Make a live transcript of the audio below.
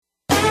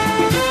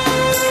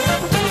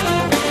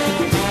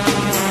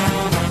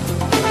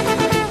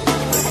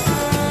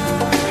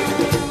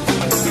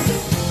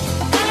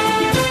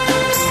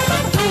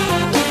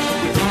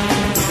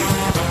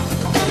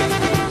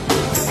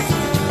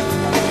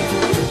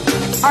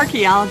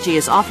Archaeology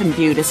is often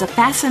viewed as a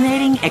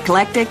fascinating,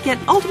 eclectic, yet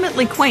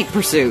ultimately quaint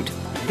pursuit.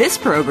 This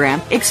program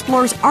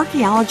explores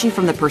archaeology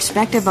from the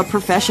perspective of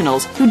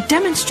professionals who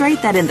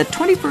demonstrate that in the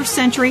 21st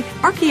century,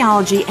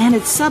 archaeology and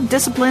its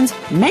subdisciplines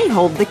may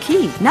hold the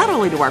key not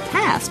only to our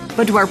past,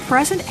 but to our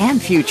present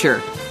and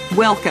future.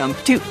 Welcome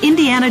to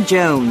Indiana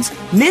Jones,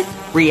 Myth,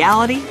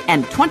 Reality,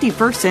 and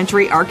 21st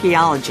Century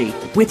Archaeology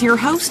with your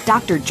host,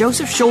 Dr.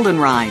 Joseph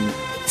Schuldenrein.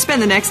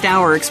 Spend the next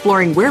hour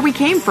exploring where we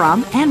came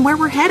from and where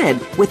we're headed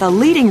with a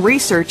leading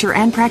researcher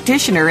and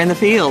practitioner in the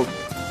field.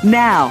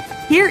 Now,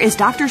 here is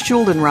Dr.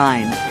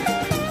 Schuldenrein.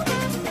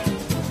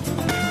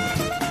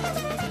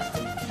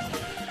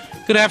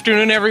 Good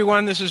afternoon,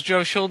 everyone. This is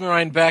Joe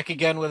Schuldenrein back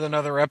again with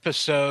another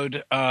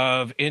episode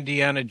of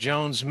Indiana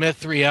Jones,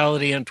 Myth,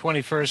 Reality, and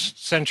 21st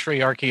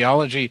Century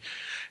Archaeology.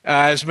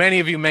 As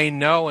many of you may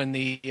know, in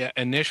the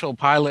initial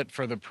pilot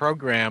for the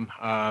program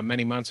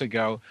many months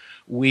ago,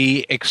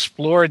 we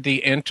explored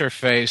the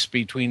interface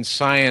between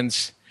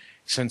science,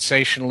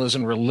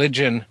 sensationalism,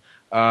 religion,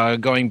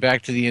 going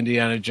back to the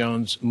Indiana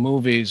Jones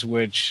movies,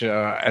 which,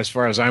 as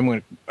far as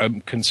I'm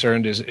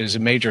concerned, is a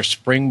major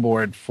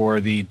springboard for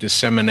the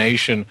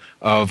dissemination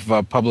of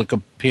public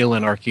appeal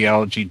in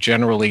archaeology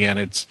generally, and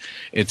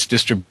its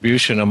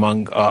distribution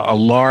among a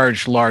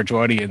large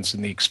audience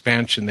and the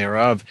expansion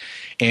thereof.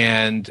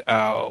 And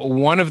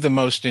one of the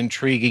most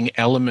intriguing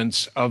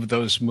elements of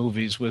those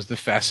movies was the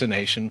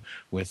fascination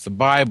with the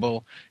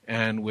Bible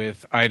and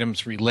with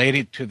items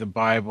related to the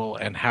Bible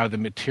and how the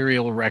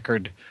material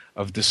record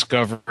of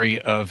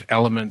discovery of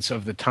elements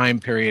of the time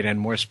period, and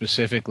more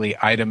specifically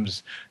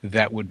items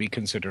that would be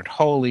considered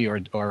holy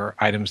or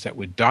items that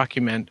would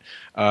document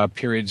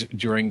periods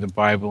during the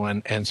Bible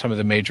and some of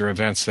the major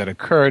events that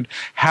occurred,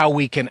 how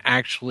we can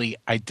actually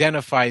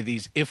identify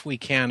these if we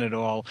can at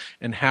all,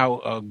 and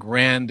how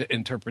grand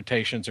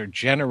interpretations are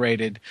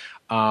generated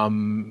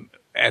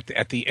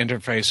at the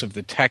interface of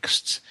the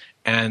texts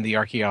and the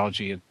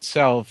archaeology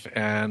itself,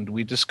 and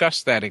we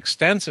discussed that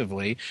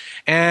extensively.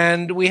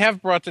 And we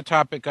have brought the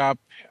topic up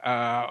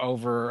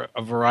over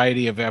a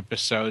variety of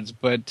episodes,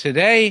 but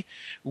today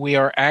we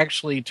are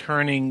actually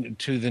turning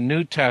to the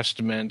New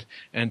Testament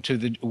and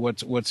to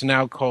what's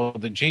now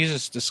called the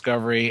Jesus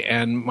discovery.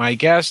 And my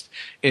guest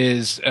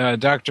is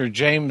Dr.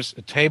 James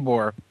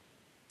Tabor,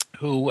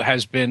 who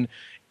has been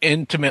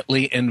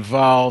intimately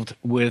involved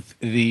with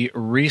the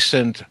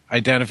recent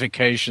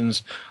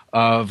identifications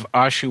of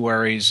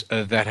ossuaries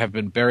that have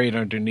been buried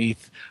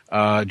underneath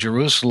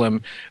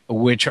Jerusalem,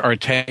 which are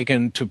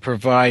taken to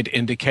provide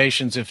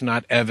indications, if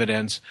not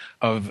evidence,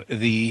 of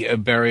the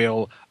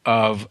burial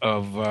of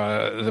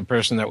the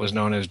person that was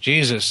known as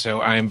Jesus. So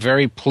I am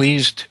very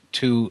pleased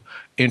to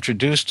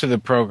introduce to the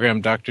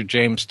program Dr.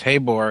 James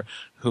Tabor,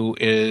 who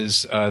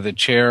is the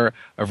chair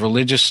of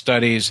religious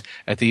studies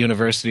at the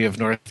University of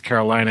North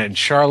Carolina in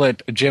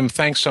Charlotte. Jim,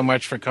 thanks so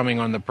much for coming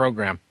on the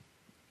program.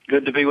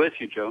 Good to be with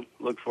you, Joe.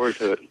 Look forward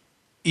to it.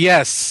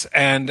 Yes,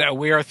 and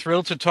we are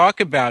thrilled to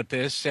talk about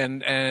this,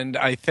 and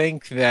I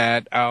think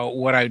that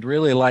what I'd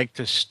really like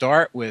to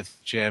start with,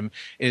 Jim,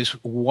 is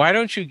why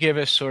don't you give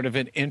us sort of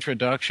an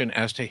introduction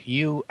as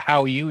to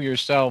how you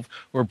yourself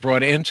were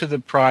brought into the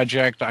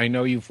project. I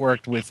know you've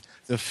worked with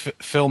the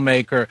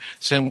filmmaker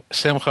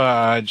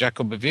Simcha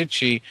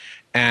Jacobovici,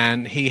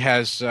 and he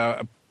has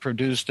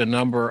produced a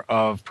number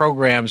of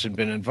programs and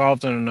been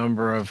involved in a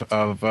number of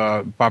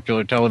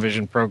popular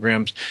television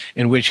programs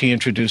in which he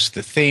introduced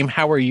the theme.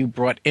 How were you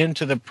brought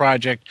into the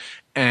project,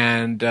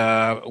 and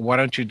why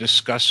don't you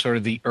discuss sort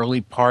of the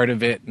early part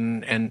of it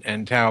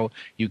and how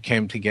you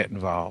came to get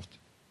involved?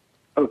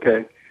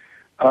 Okay.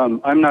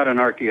 I'm not an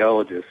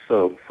archaeologist,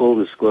 so full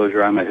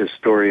disclosure, I'm a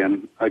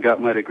historian. I got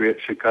my degree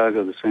at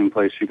Chicago, the same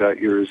place you got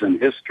yours, in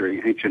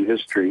history, ancient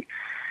history.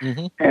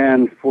 Mm-hmm.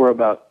 And for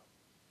about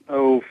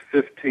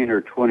 15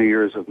 or 20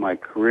 years of my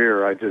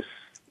career, I just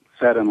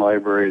sat in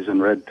libraries and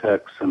read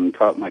texts and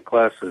taught my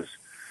classes.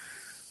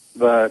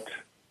 But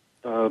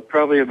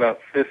probably about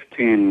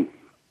 15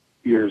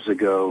 years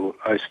ago,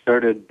 I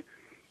started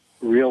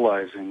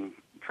realizing,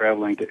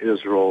 traveling to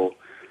Israel,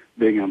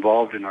 being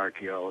involved in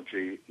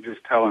archaeology,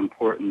 just how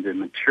important the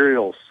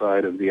material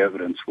side of the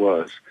evidence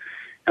was.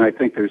 And I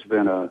think there's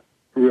been a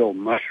real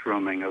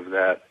mushrooming of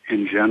that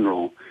in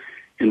general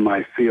in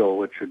my field,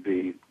 which would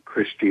be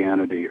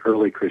Christianity,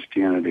 early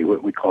Christianity,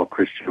 what we call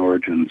Christian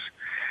origins,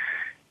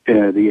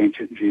 the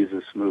ancient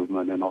Jesus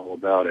movement and all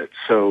about it.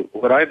 So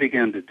what I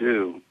began to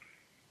do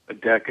a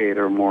decade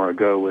or more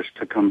ago was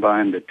to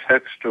combine the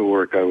textual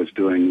work I was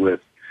doing with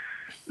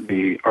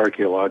the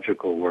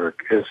archaeological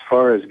work. As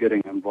far as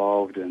getting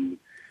involved in,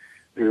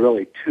 there are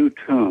really two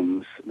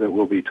tombs that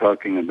we'll be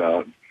talking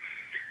about.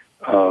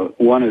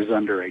 One is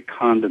under a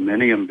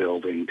condominium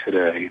building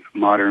today,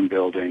 modern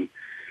building.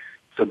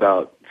 It's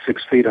about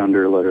 6 feet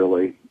under,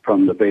 literally,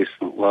 from the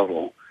basement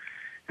level.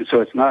 And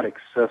so it's not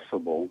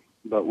accessible,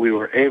 but we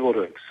were able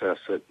to access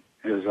it,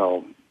 as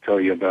I'll tell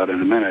you about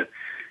in a minute.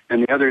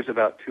 And the other is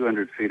about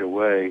 200 feet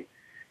away,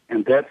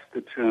 and that's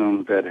the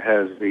tomb that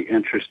has the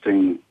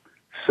interesting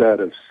set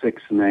of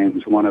 6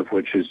 names, one of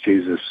which is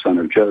Jesus, son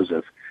of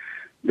Joseph.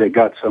 that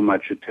got so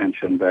much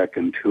attention back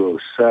in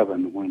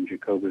 2007 when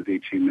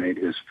Jacobovici made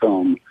his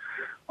film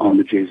on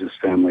the Jesus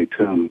family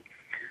tomb.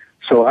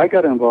 So I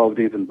got involved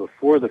even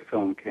before the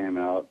film came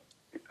out.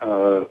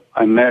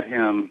 I met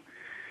him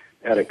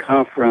at a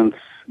conference,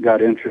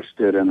 got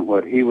interested in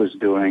what he was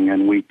doing,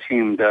 and we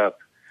teamed up,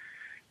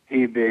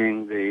 he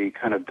being the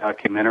kind of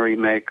documentary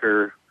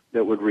maker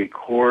that would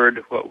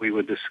record what we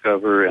would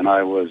discover, and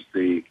I was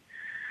the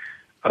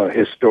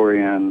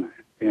historian,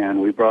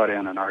 and we brought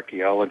in an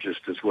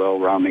archaeologist as well,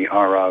 Rami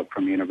Arab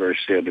from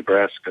University of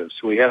Nebraska.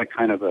 So we had a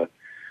kind of a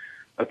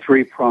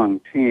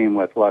three-pronged team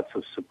with lots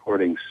of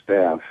supporting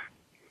staff.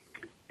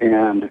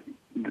 And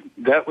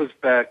that was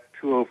back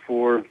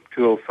 2004,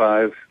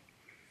 2005,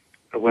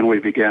 when we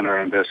began our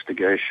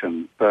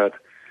investigation. But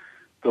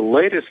the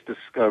latest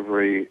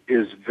discovery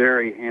is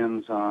very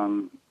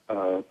hands-on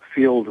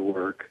field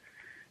work.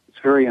 It's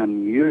very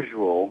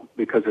unusual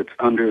because it's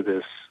under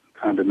this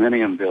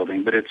condominium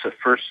building, but it's a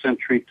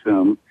first-century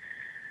tomb.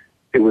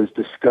 It was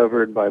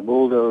discovered by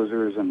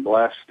bulldozers and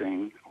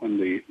blasting when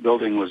the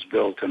building was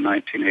built in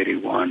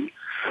 1981.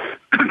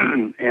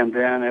 And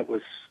then it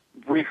was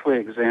briefly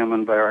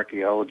examined by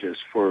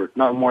archaeologists for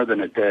not more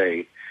than a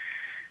day,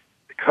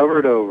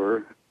 covered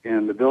over,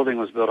 and the building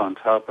was built on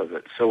top of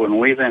it. So when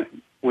we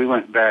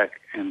went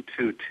back in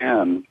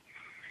 2010,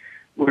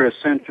 we're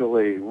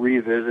essentially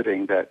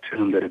revisiting that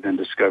tomb that had been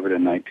discovered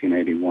in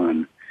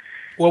 1981.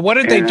 Well, what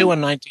did they do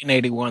in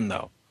 1981,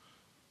 though?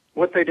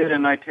 What they did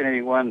in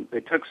 1981,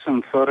 they took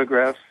some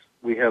photographs.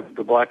 We have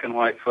the black and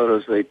white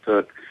photos they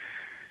took.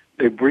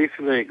 They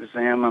briefly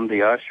examined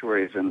the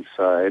ossuaries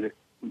inside,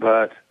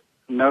 but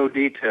no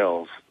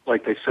details.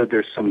 Like they said,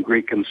 there's some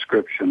Greek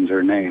inscriptions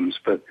or names,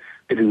 but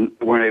they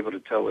weren't able to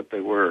tell what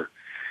they were.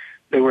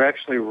 They were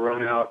actually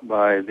run out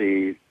by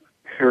the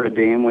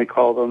Haredim, we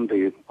call them,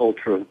 the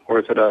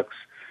ultra-Orthodox,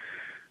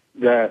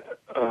 that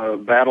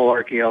battle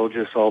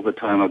archaeologists all the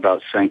time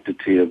about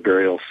sanctity of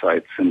burial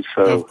sites. And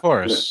so of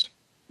course,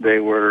 they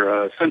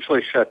were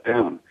essentially shut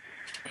down.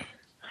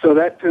 So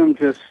that tomb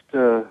just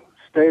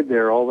stayed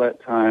there all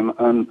that time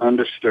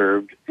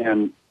undisturbed.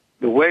 And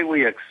the way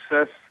we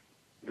accessed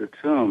the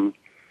tomb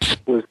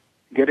was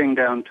getting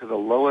down to the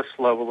lowest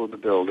level of the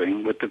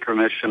building with the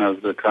permission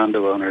of the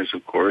condo owners,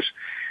 of course,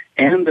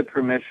 and the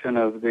permission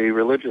of the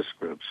religious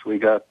groups. We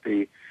got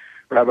the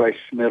Rabbi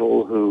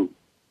Schmidl, who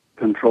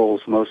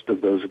controls most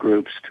of those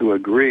groups, to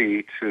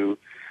agree to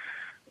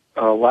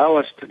allow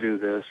us to do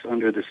this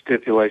under the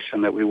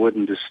stipulation that we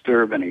wouldn't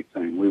disturb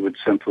anything. We would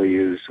simply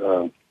use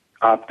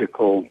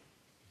optical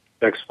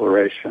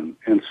exploration.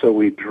 And so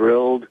we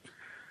drilled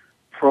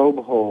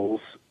probe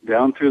holes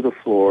down through the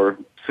floor,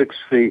 6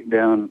 feet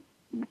down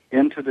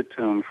into the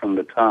tomb from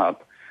the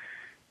top,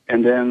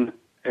 and then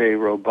a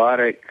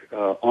robotic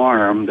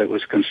arm that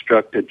was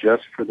constructed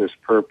just for this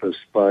purpose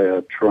by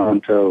a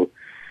Toronto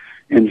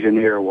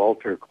engineer,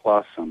 Walter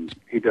Clausen.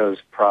 He does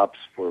props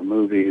for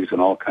movies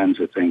and all kinds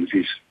of things.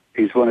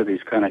 He's one of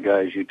these kind of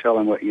guys. You tell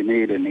him what you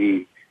need, and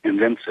he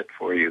invents it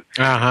for you.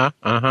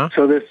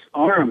 So this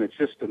arm, it's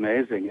just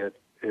amazing.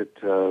 It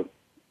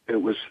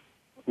was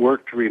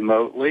worked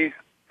remotely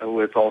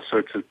with all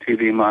sorts of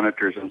TV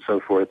monitors and so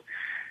forth.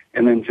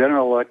 And then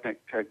General Electric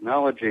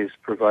Technologies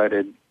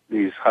provided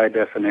these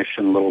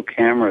high-definition little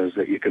cameras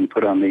that you can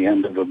put on the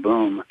end of a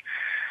boom.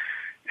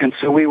 And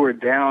so we were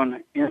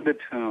down in the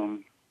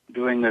tomb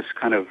doing this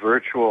kind of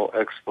virtual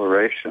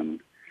exploration.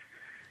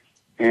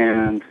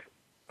 And,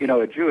 you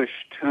know, a Jewish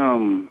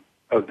tomb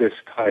of this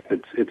type,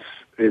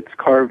 it's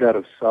carved out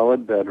of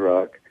solid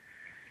bedrock.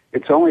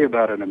 It's only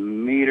about 1.5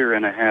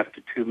 meters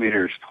to 2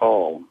 meters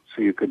tall,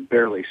 so you could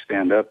barely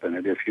stand up in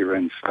it if you're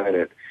inside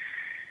it.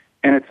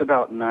 And it's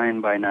about 9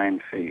 by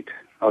 9 feet.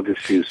 I'll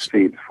just use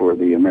feet for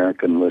the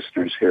American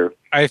listeners here.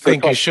 I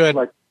think you should.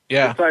 Like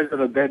the size of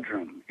a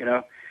bedroom, you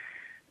know.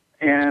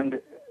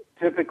 And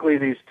typically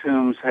these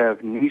tombs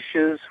have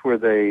niches where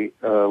they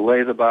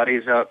lay the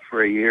bodies out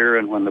for a year,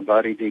 and when the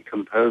body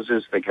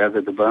decomposes, they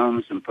gather the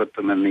bones and put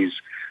them in these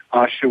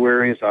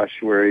ossuaries.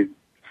 Ossuary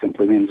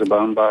simply means a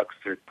bone box.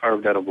 They're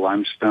carved out of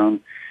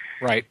limestone.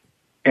 Right.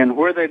 And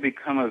where they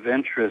become of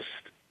interest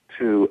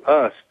to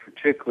us,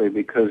 particularly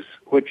because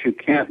what you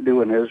can't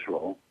do in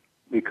Israel,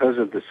 because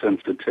of the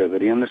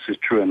sensitivity, and this is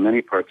true in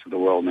many parts of the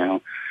world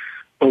now,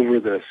 over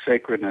the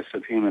sacredness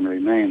of human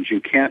remains,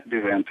 you can't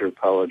do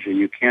anthropology,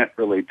 you can't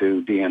really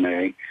do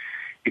DNA,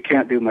 you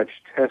can't do much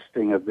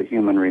testing of the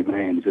human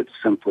remains. It's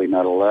simply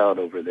not allowed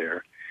over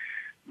there.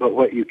 But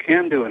what you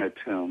can do in a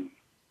tomb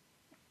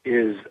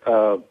is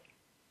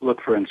look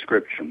for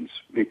inscriptions,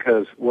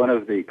 because one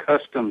of the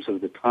customs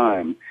of the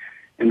time,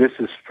 and this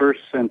is 1st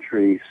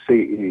century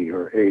CE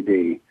or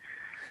AD,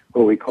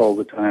 what we call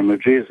the time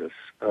of Jesus,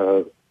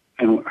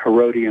 in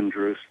Herodian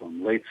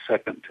Jerusalem, late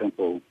Second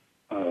Temple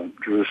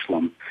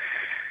Jerusalem,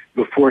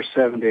 before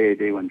 70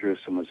 AD when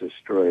Jerusalem was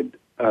destroyed.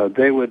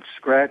 They would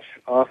scratch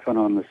often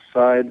on the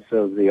sides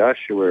of the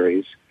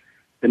ossuaries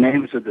the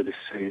names of the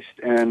deceased,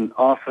 and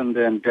often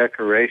then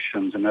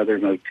decorations and other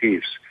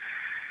motifs.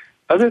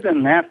 Other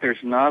than that,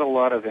 there's not a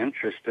lot of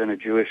interest in a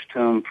Jewish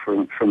tomb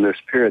from this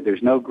period.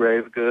 There's no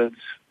grave goods.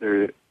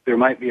 There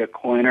might be a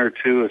coin or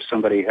two if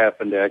somebody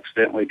happened to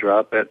accidentally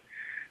drop it.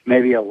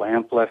 Maybe a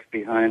lamp left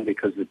behind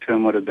because the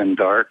tomb would have been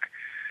dark.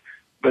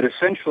 But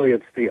essentially,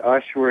 it's the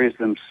ossuaries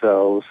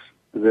themselves,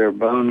 their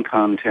bone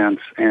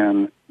contents,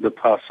 and the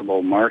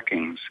possible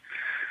markings.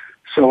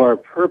 So our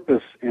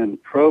purpose in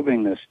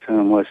probing this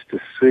tomb was to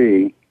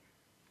see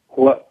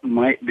what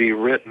might be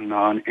written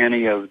on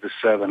any of the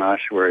 7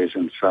 ossuaries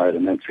inside,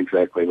 and that's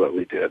exactly what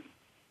we did.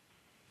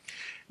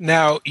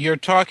 Now, you're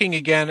talking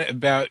again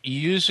about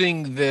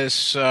using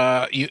this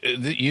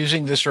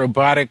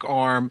robotic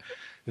arm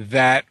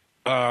that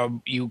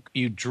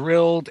you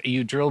drilled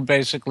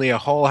basically a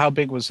hole. How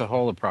big was the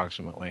hole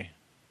approximately?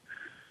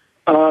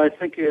 I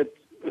think it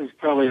was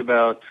probably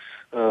about,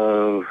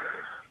 I'm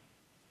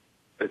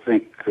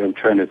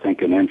trying to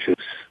think in inches,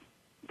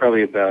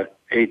 probably about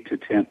 8 to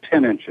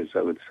 10 inches,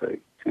 I would say.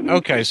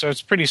 Okay, so it's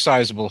a pretty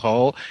sizable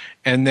hole.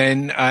 And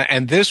then,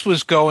 and this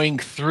was going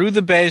through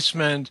the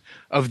basement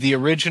of the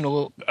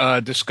original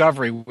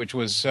discovery, which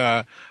was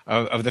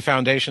of the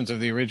foundations of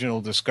the original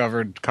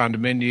discovered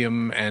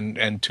condominium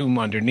and tomb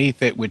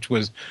underneath it, which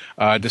was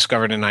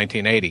discovered in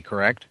 1980,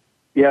 correct?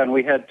 Yeah, and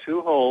we had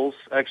 2 holes.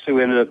 Actually,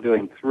 we ended up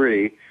doing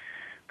 3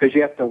 because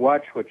you have to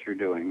watch what you're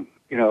doing,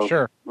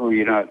 Sure. Or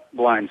you're not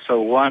blind.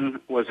 So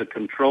one was a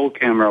control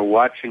camera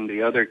watching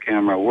the other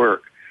camera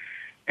work.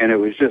 And it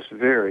was just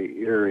very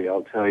eerie,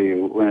 I'll tell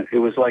you. It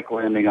was like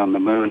landing on the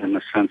moon in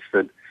the sense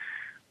that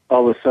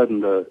all of a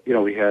sudden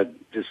we had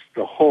just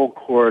the whole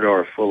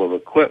corridor full of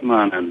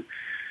equipment. And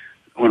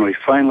when we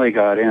finally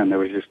got in, there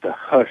was just a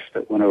hush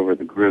that went over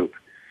the group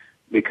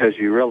because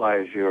you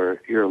realize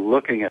you're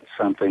looking at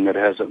something that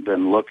hasn't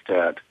been looked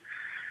at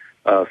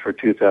for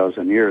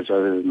 2,000 years,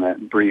 other than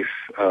that brief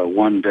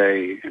one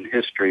day in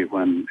history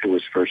when it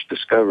was first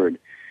discovered.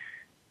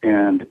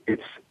 And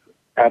it's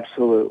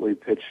absolutely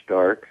pitch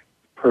dark,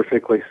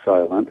 perfectly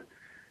silent,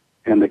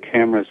 and the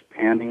camera's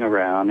panning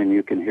around, and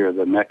you can hear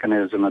the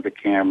mechanism of the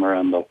camera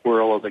and the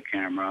whirl of the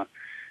camera,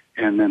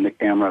 and then the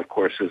camera, of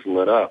course, is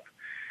lit up.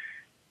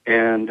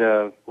 And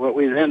what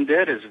we then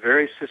did is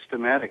very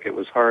systematic. It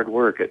was hard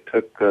work. It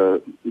took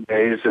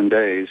days and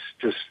days,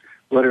 just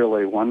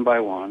literally one by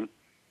one,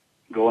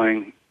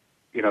 going,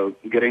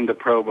 getting the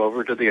probe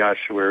over to the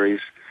ossuaries.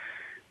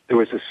 There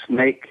was a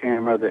snake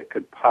camera that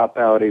could pop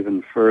out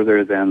even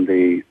further than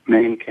the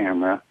main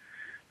camera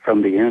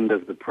from the end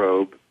of the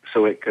probe,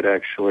 so it could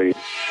actually,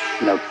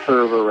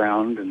 curve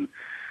around and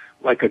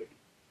like a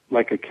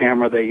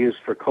camera they use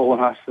for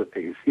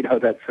colonoscopies, that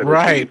sort of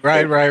thing.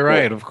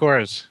 Right, of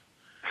course.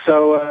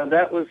 So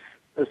that was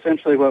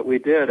essentially what we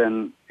did,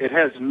 and it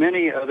has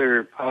many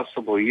other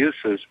possible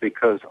uses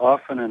because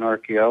often in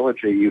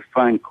archaeology you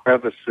find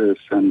crevices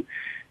and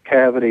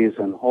cavities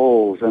and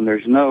holes, and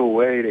there's no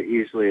way to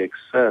easily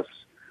access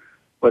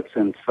what's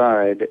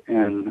inside.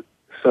 And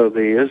so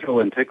the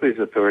Israel Antiquities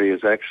Authority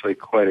is actually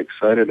quite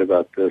excited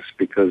about this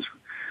because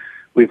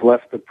we've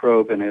left the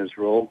probe in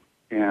Israel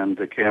and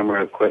the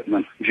camera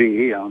equipment,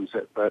 GE owns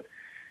it, but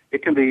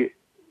it can be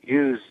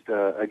used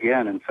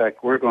again. In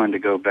fact, we're going to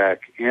go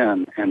back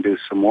in and do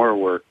some more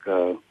work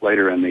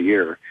later in the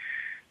year.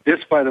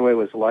 This, by the way,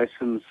 was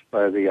licensed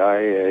by the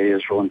IAA,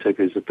 Israel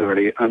Antiquities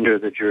Authority, under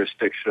the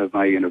jurisdiction of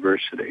my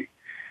university.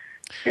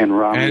 And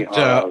Rami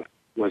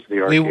was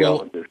the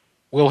archaeologist.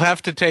 We'll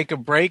have to take a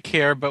break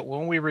here, but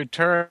when we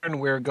return,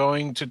 we're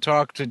going to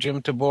talk to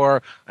Jim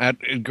Tabor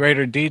at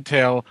greater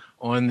detail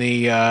on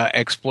the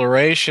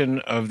exploration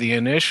of the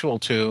initial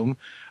tomb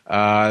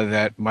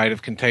that might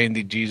have contained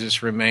the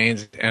Jesus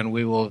remains, and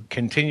we will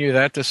continue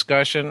that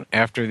discussion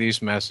after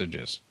these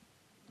messages.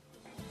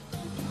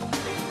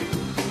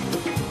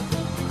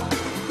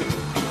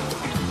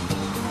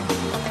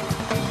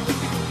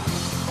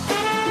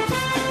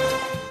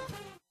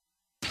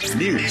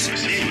 News,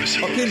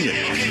 opinion,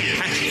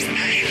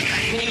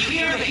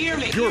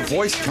 your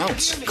voice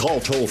counts. Call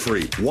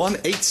toll-free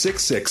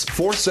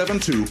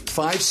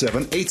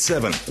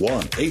 1-866-472-5787.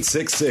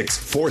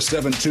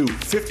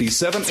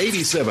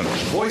 1-866-472-5787.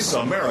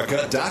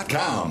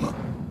 VoiceAmerica.com.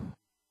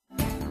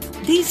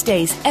 These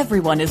days,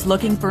 everyone is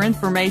looking for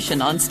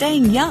information on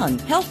staying young,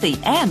 healthy,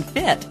 and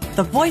fit.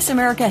 The Voice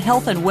America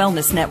Health and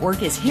Wellness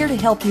Network is here to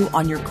help you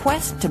on your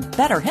quest to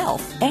better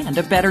health and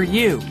a better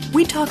you.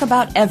 We talk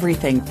about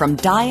everything from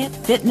diet,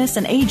 fitness,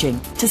 and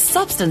aging to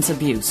substance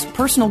abuse,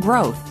 personal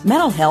growth,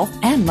 mental health,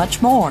 and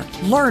much more.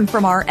 Learn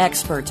from our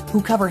experts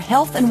who cover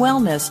health and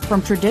wellness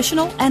from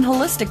traditional and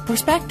holistic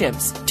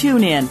perspectives.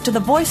 Tune in to the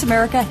Voice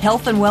America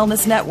Health and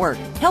Wellness Network.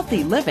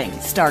 Healthy living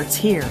starts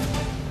here.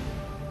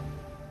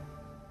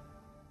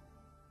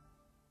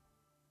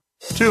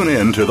 Tune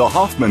in to The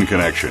Hoffman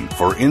Connection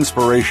for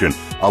inspiration,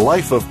 a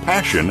life of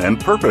passion and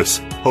purpose.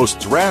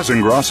 Hosts Raz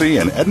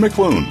Ingrassi and Ed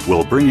McClune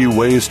will bring you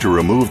ways to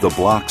remove the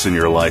blocks in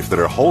your life that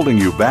are holding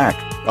you back.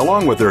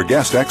 Along with their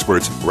guest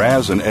experts,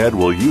 Raz and Ed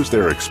will use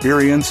their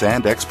experience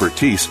and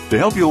expertise to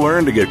help you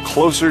learn to get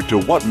closer to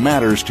what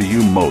matters to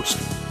you most.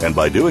 And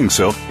by doing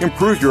so,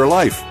 improve your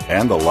life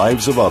and the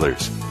lives of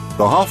others.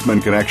 The Hoffman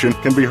Connection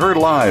can be heard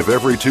live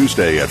every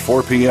Tuesday at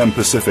 4 p.m.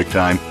 Pacific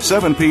Time,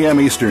 7 p.m.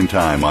 Eastern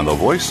Time on the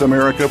Voice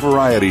America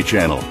Variety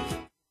Channel.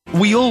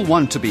 We all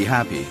want to be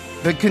happy,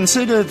 but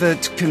consider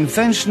that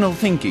conventional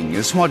thinking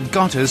is what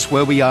got us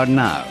where we are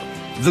now.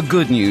 The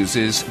good news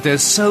is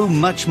there's so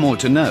much more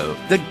to know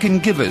that can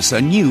give us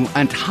a new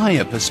and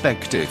higher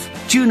perspective.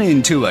 Tune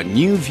in to A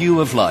New View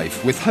of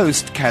Life with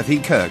host Kathy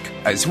Kirk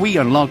as we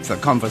unlock the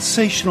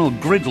conversational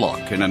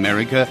gridlock in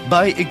America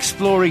by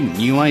exploring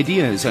new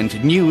ideas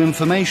and new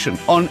information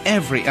on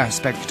every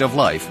aspect of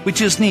life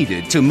which is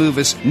needed to move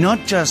us not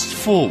just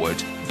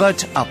forward,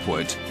 but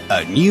upward.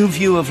 A New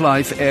View of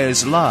Life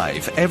airs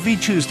live every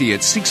Tuesday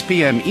at 6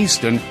 p.m.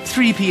 Eastern,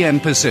 3 p.m.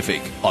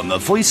 Pacific on the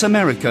Voice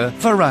America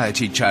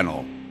Variety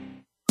Channel.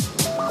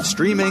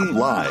 Streaming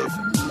live,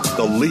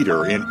 the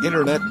leader in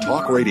Internet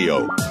talk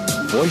radio,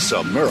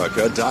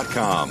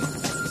 voiceamerica.com.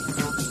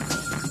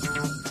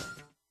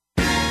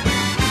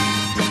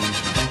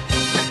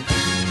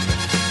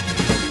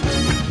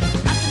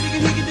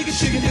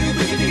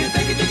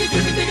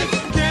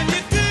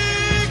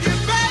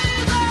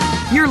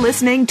 You're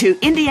listening to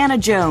Indiana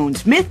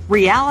Jones, Myth,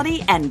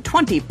 Reality, and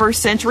 21st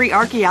Century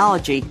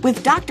Archaeology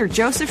with Dr.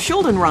 Joseph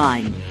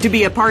Schuldenrein. To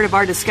be a part of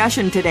our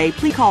discussion today,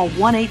 please call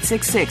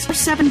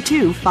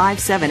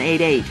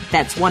 1-866-472-5788.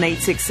 That's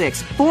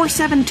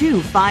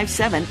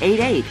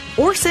 1-866-472-5788.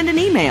 Or send an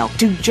email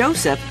to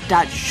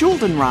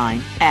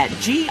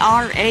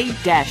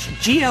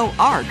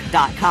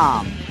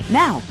joseph.schuldenrein@gr-goarc.com.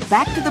 Now,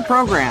 back to the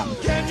program.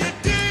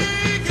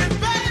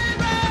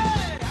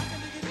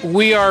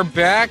 We are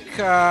back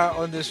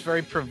on this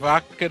very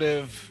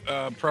provocative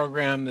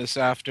program this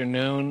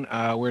afternoon.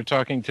 We're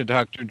talking to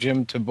Dr.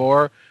 Jim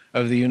Tabor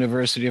of the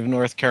University of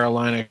North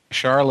Carolina,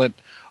 Charlotte,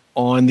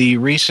 on the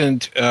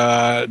recent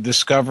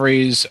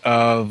discoveries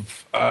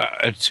of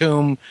a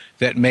tomb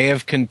that may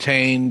have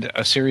contained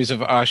a series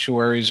of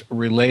ossuaries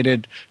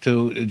related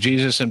to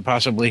Jesus and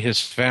possibly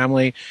his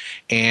family.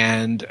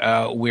 And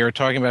we are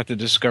talking about the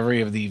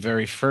discovery of the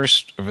very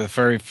first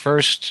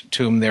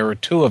tomb. There were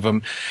two of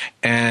them.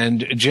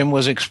 And Jim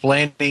was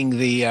explaining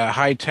the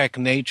high-tech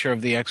nature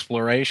of the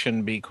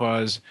exploration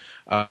because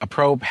a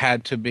probe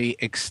had to be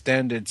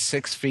extended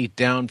 6 feet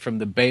down from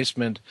the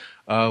basement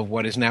of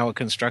what is now a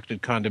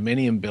constructed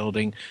condominium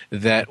building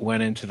that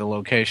went into the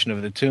location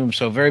of the tomb.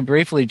 So very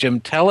briefly,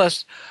 Jim, tell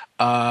us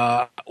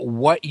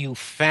what you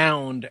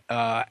found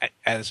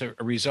as a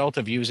result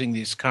of using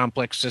these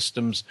complex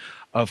systems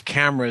of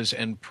cameras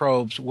and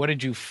probes. What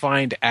did you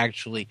find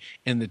actually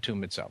in the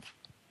tomb itself?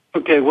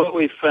 Okay, what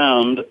we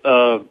found is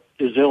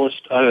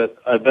I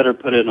better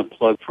put in a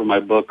plug for my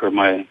book or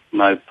my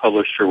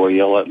publisher will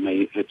yell at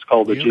me. It's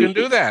called The You Jesus.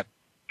 can do that.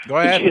 Go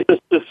ahead. The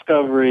Jesus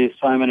Discovery,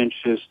 Simon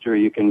 & Schuster.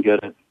 You can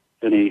get it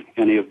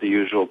any of the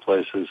usual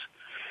places.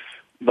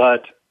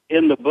 But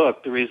in the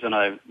book, the reason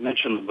I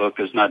mention the book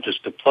is not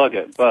just to plug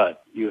it,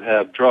 but you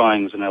have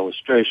drawings and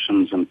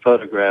illustrations and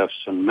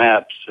photographs and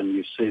maps, and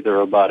you see the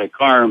robotic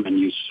arm, and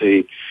you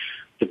see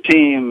the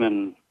team,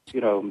 and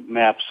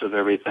maps of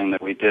everything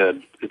that we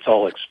did. It's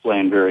all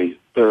explained very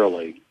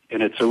thoroughly,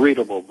 and it's a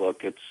readable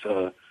book. It's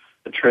a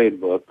trade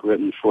book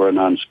written for a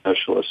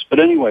non-specialist. But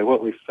anyway,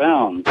 what we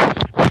found,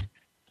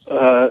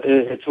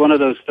 it's one of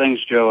those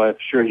things, Joe, I'm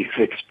sure you've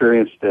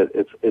experienced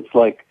it. It's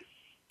like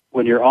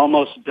when you're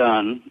almost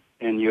done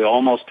and you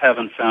almost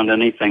haven't found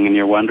anything and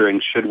you're wondering,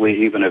 should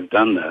we even have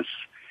done this?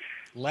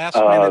 Last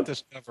minute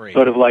discovery.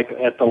 Sort of like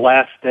at the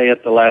last day,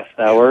 at the last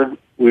hour,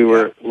 we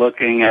were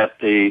looking at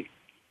the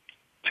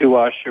two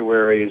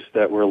ossuaries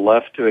that were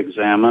left to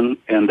examine,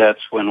 and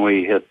that's when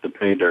we hit the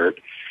pay dirt.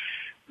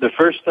 The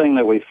first thing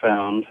that we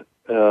found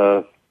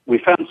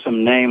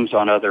some names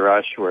on other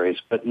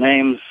ossuaries, but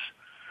names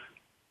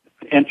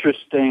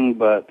interesting,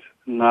 but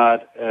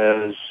not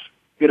as,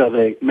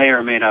 they may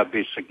or may not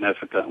be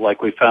significant.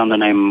 Like we found the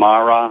name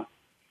Mara,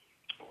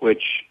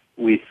 which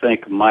we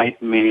think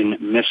might mean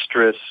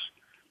mistress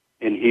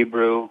in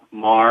Hebrew,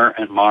 Mar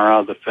and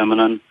Mara, the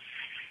feminine.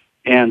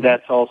 And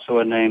that's also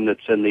a name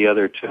that's in the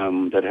other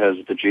tomb that has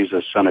the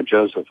Jesus, son of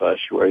Joseph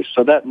ossuary.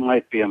 So that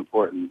might be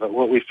important. But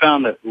what we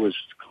found that was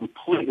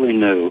completely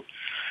new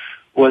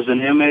was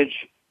an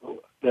image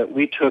that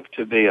we took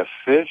to be a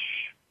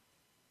fish,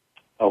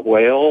 a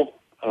whale,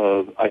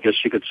 I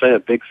guess you could say a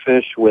big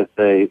fish with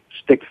a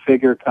stick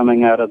figure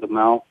coming out of the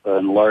mouth, an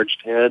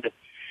enlarged head.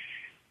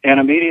 And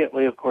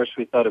immediately, of course,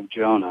 we thought of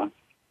Jonah.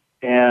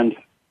 And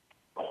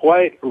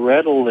quite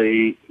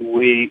readily,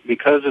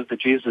 because of the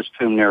Jesus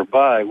tomb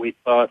nearby, we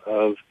thought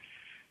of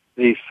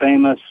the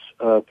famous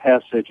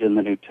passage in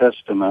the New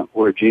Testament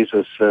where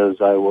Jesus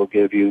says, I will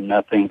give you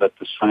nothing but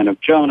the sign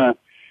of Jonah.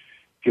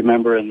 If you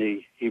remember in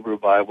the Hebrew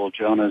Bible,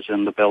 Jonah's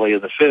in the belly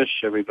of the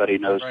fish. Everybody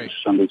knows the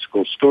Sunday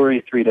school story,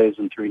 3 days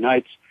and 3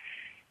 nights.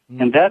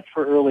 And that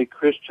for early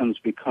Christians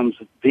becomes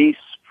the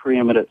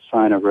preeminent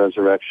sign of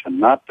resurrection,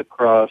 not the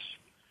cross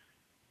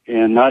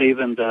and not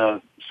even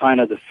the sign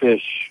of the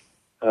fish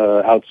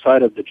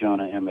outside of the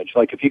Jonah image.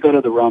 Like if you go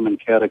to the Roman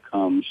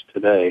catacombs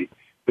today,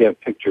 we have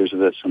pictures of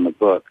this in the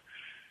book.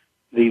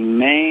 the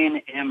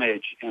main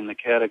image in the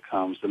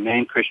catacombs, the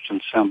main Christian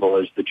symbol,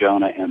 is the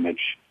Jonah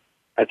image.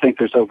 I think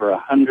there's over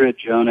 100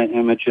 Jonah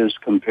images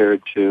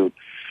compared to,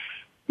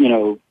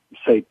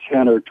 say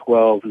 10 or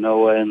 12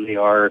 Noah in the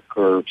ark,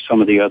 or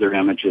some of the other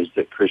images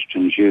that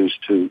Christians use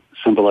to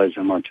symbolize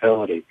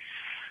immortality.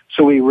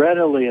 So we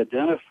readily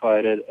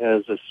identified it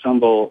as a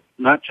symbol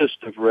not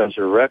just of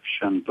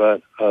resurrection,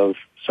 but of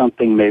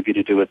something maybe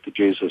to do with the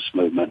Jesus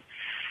movement.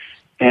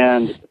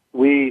 And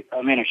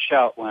a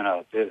shout went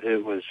up.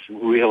 It was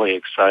really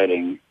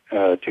exciting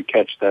to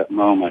catch that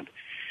moment.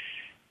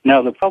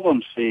 Now, the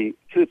problem,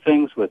 two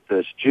things with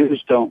this.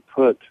 Jews don't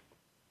put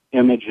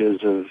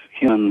images of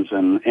humans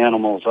and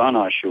animals on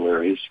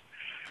ossuaries.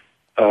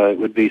 It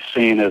would be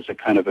seen as a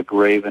kind of a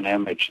graven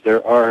image.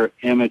 There are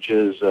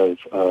images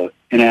of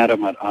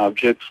inanimate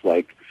objects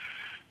like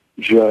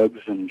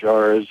jugs and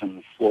jars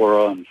and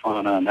flora and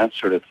fauna and that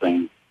sort of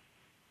thing.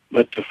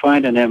 But to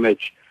find an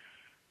image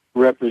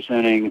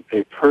representing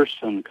a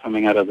person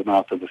coming out of the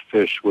mouth of a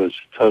fish was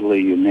totally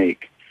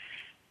unique.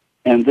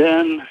 And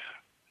then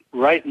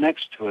right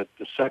next to it,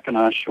 the second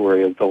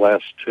ossuary of the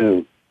last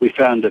two, we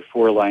found a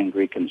 4-line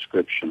Greek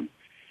inscription.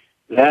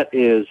 That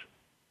is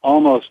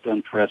almost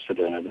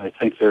unprecedented. I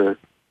think there,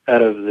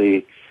 out of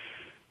the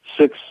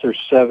 600 or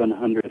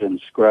 700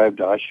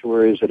 inscribed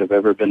ossuaries that have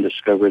ever been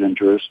discovered in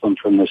Jerusalem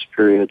from this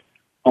period,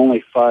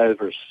 only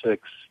 5 or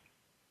 6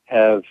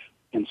 have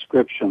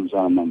inscriptions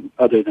on them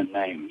other than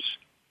names.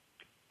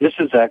 This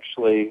is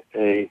actually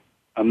a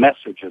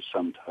message of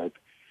some type.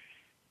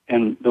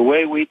 And the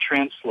way we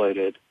translate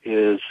it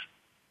is,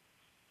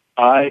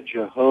 I,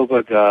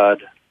 Jehovah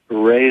God,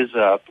 raise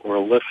up or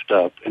lift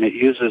up, and it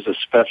uses a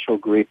special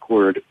Greek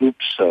word,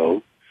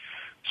 upso.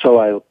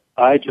 So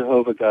I,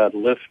 Jehovah God,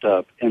 lift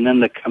up, and then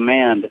the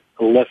command,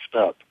 lift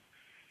up.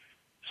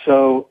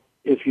 So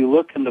if you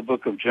look in the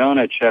book of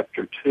Jonah,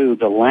 chapter 2,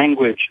 the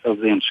language of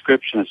the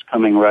inscription is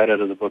coming right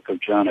out of the book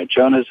of Jonah.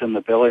 Jonah's in the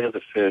belly of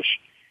the fish,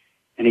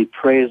 and he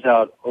prays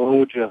out,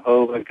 "O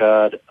Jehovah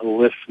God,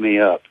 lift me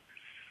up."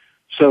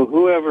 So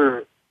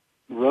whoever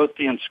wrote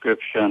the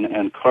inscription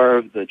and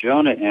carved the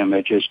Jonah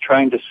image is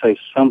trying to say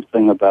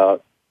something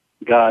about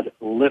God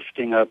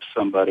lifting up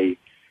somebody,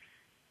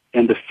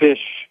 and the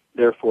fish,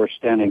 therefore,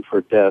 standing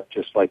for death,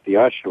 just like the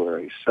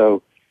ossuary.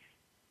 So,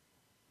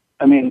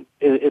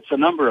 it's a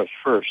number of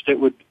firsts. It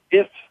would,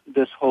 if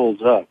this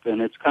holds up,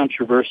 and it's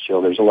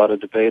controversial, there's a lot of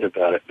debate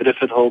about it, but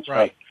if it holds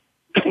up,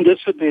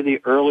 this would be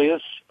the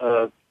earliest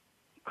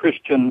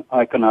Christian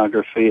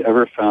iconography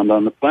ever found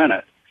on the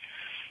planet.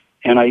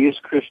 And I use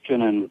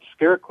Christian in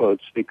scare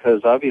quotes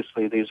because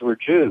obviously these were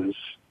Jews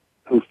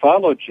who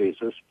followed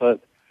Jesus, but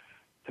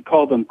to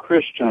call them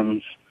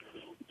Christians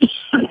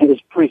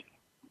is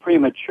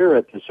premature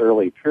at this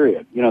early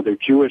period. They're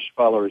Jewish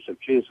followers of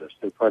Jesus.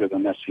 They're part of a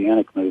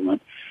messianic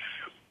movement.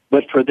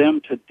 But for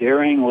them to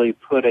daringly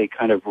put a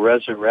kind of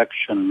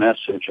resurrection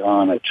message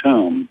on a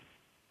tomb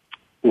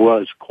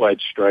was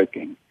quite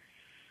striking.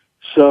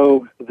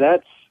 So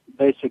that's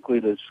basically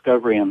the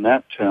discovery in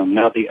that tomb.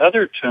 Now, the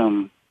other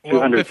tomb,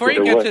 before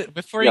you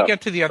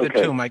get to the other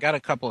tomb, I got a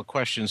couple of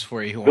questions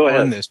for you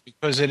on this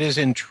because it is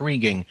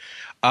intriguing.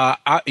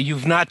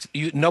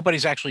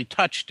 Nobody's actually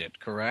touched it,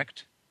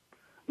 correct?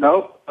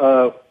 No.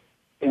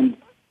 And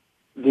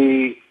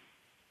the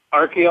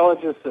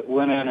archaeologists that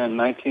went in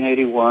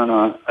 1981,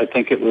 I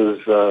think it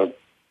was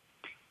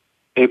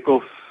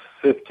April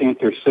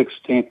 15th or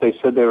 16th, they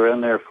said they were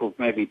in there for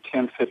maybe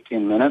 10,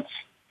 15 minutes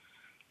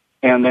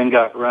and then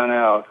got run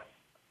out.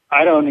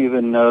 I don't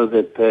even know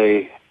that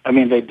they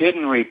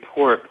didn't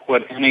report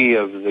what any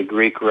of the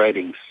Greek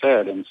writing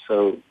said, and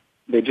so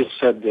they just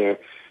said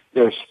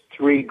there's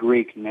 3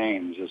 Greek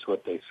names is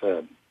what they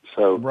said.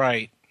 So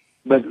right.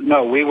 But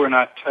no, we were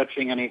not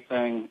touching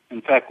anything.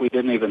 In fact, we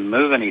didn't even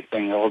move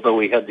anything, although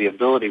we had the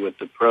ability with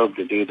the probe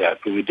to do that,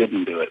 but we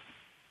didn't do it.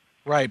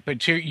 Right,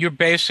 but you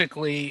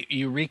basically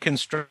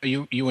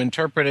you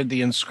interpreted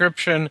the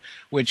inscription,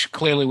 which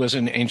clearly was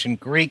in ancient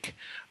Greek,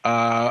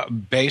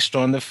 based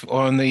on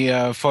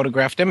the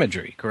photographed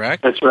imagery.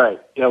 Correct? That's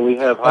right. Yeah, we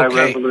have high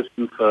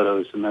resolution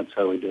photos, and that's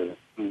how we did it.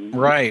 Mm-hmm.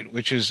 Right,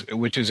 which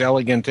is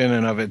elegant in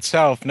and of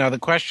itself. Now, the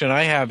question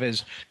I have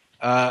is,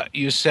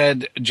 you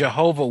said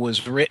Jehovah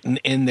was written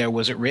in there.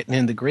 Was it written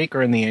in the Greek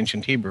or in the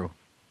ancient Hebrew?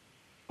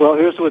 Well,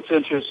 here's what's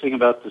interesting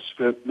about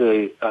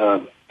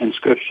the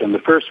inscription. The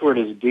first word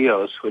is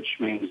Dios, which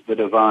means the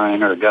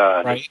divine or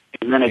God. Right.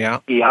 And then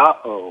it's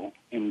Iao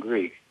in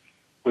Greek,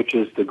 which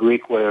is the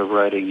Greek way of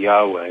writing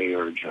Yahweh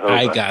or Jehovah.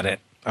 I got it.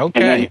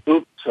 Okay. And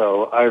then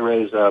Upso, I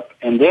raise up.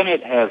 And then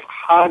it has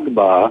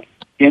Hagba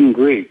in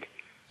Greek.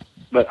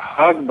 But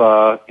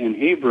Hagba in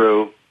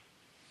Hebrew,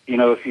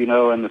 if you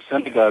know in the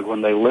synagogue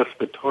when they lift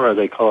the Torah,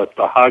 they call it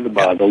the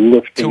Hagba, the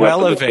lifting to up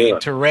elevate, of the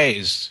Torah. to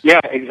raise. Yeah,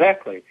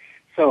 exactly.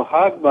 So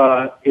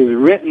Hagba is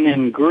written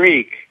in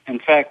Greek. In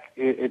fact,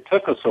 it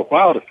took us a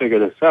while to figure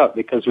this out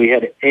because we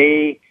had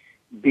A,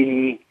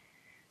 B,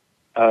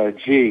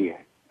 G.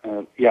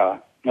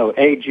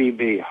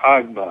 AGB,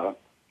 Hagba.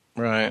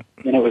 Right.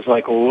 And it was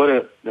like,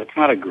 well, that's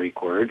not a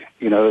Greek word.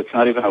 It's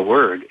not even a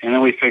word. And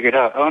then we figured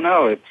out, oh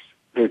no,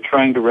 they're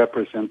trying to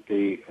represent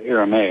the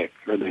Aramaic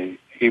or the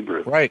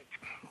Hebrew. Right.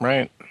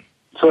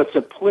 So it's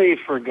a plea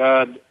for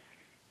God,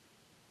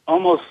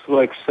 almost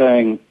like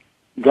saying,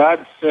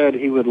 God said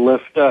he would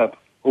lift up.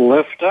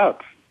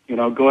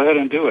 Go ahead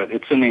and do it.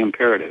 It's in the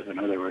imperative, in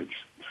other words.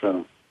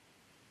 So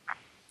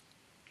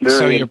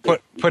you're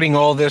putting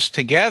all this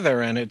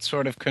together, and it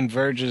sort of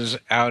converges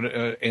out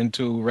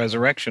into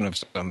resurrection of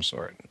some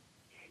sort.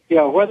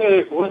 Yeah,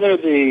 whether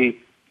the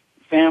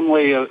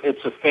family,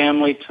 it's a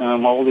family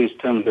tomb, all these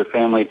tombs are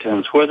family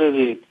tombs, whether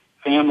the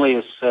family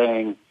is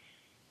saying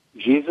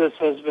Jesus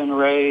has been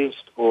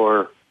raised,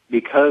 or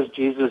because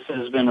Jesus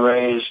has been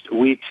raised,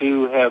 we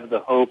too have the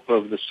hope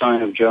of the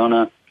sign of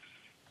Jonah.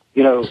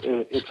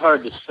 It's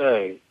hard to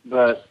say,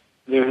 but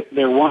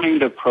they're wanting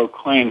to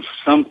proclaim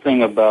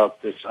something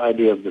about this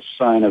idea of the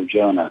sign of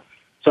Jonah.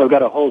 So I've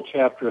got a whole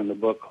chapter in the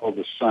book called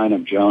The Sign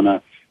of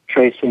Jonah,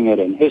 tracing it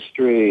in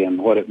history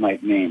and what it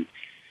might mean.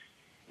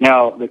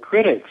 Now, the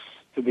critics,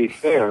 to be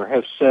fair,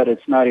 have said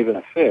it's not even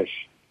a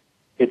fish.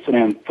 It's an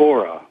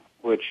amphora,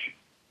 which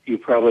you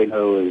probably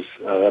know is,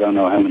 I don't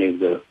know how many of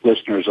the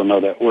listeners will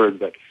know that word,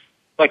 but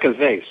like a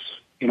vase,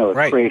 a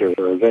crater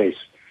or a vase.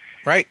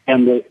 Right.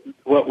 And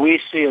what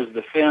we see as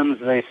the fins,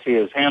 they see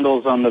as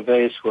handles on the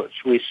vase. What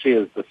we see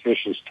as the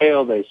fish's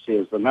tail, they see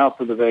as the mouth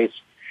of the vase.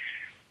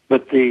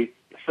 But the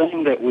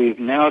thing that we've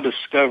now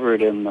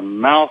discovered in the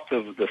mouth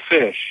of the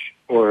fish,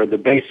 or the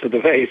base of the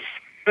vase,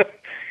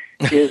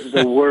 is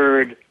the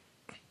word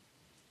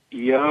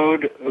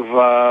Yod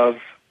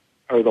Vav,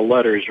 or the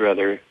letters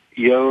rather,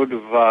 Yod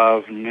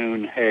Vav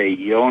Nun He,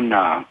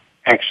 Yonah,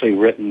 actually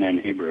written in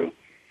Hebrew.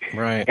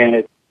 Right.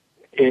 And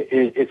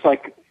it's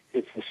like,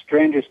 it's the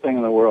strangest thing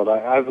in the world.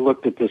 I've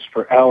looked at this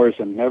for hours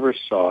and never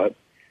saw it.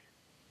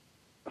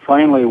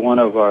 Finally, one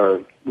of our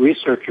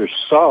researchers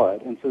saw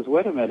it and says,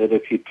 wait a minute,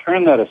 if you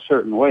turn that a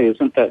certain way,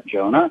 isn't that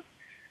Jonah?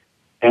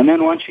 And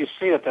then once you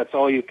see it, that's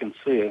all you can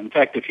see. In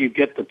fact, if you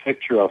get the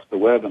picture off the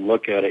web and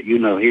look at it,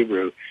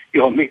 Hebrew,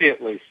 you'll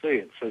immediately see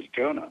it says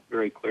Jonah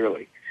very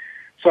clearly.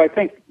 So I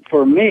think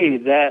for me,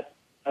 that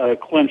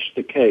clinched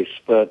the case.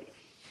 But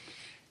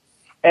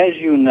as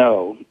you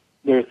know,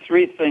 there are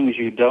three things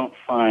you don't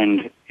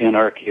find in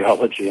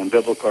archaeology, in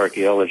biblical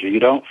archaeology. You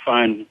don't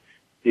find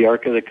the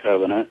Ark of the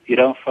Covenant, you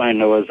don't find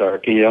Noah's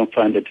Ark, and you don't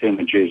find the tomb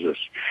of Jesus.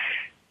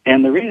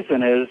 And the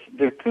reason is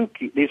they're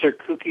kooky. These are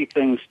kooky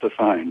things to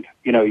find.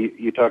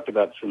 You talked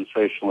about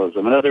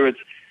sensationalism. In other words,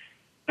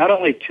 not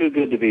only too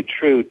good to be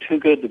true, too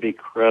good to be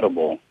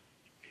credible.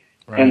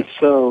 Right. And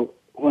so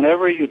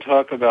whenever you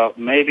talk about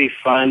maybe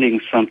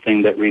finding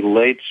something that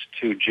relates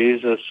to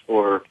Jesus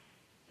or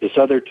this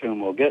other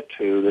tomb we'll get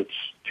to that's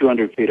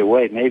 200 feet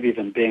away, maybe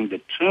even being the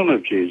tomb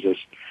of Jesus,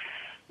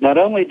 not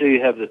only do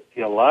you have the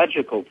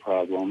theological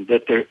problem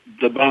that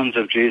the bones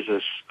of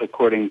Jesus,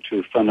 according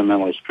to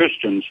fundamentalist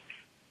Christians,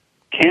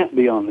 can't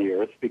be on the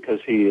earth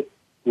because he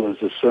was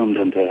assumed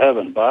into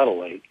heaven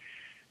bodily,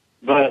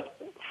 but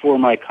for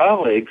my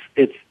colleagues,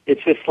 it's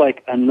just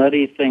like a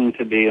nutty thing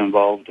to be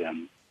involved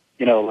in.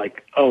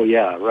 Like, oh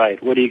yeah,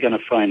 right, what are you going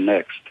to find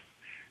next?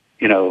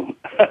 The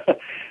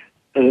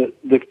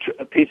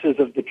pieces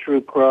of the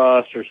true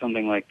cross or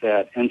something like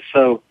that. And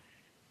so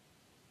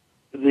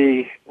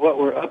what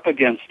we're up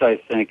against, I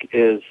think,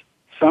 is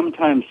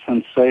sometimes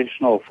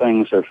sensational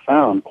things are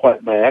found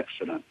quite by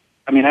accident.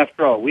 I mean,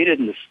 after all, we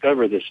didn't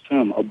discover this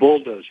tomb. A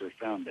bulldozer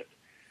found it.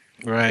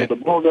 Right. So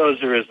the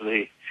bulldozer is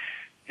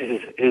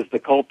the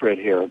culprit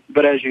here.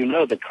 But as you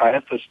know, the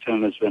Caiaphas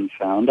tomb has been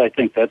found. I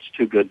think that's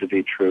too good to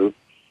be true.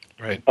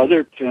 Right.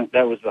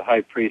 That was the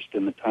high priest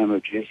in the time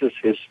of Jesus.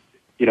 His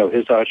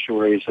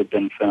ossuaries have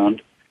been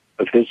found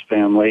of his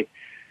family.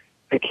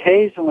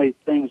 Occasionally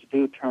things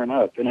do turn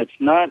up, and it's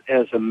not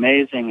as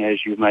amazing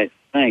as you might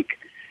think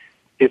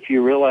if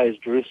you realize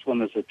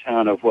Jerusalem is a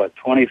town of,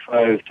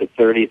 25 to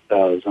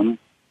 30,000.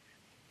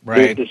 Right.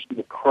 There's this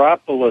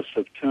necropolis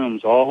of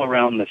tombs all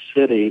around the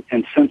city,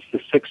 and since the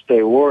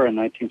Six-Day War in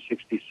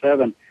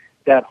 1967,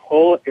 that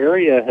whole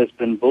area has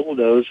been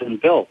bulldozed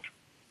and built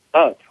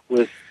up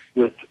with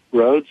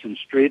roads and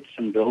streets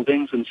and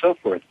buildings and so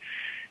forth.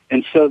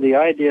 And so the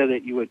idea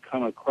that you would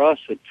come across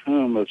a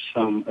tomb of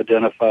some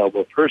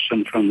identifiable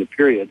person from the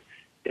period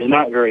is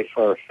not very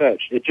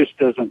far-fetched. It just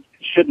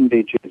shouldn't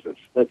be Jesus.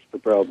 That's the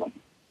problem.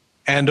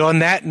 And on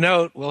that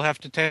note, we'll have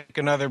to take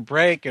another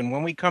break. And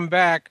when we come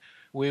back,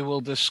 we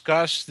will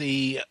discuss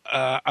the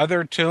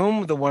other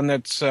tomb, the one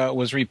that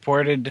was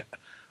reported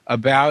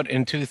about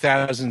in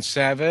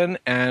 2007.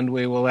 And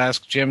we will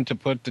ask Jim to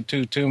put the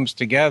two tombs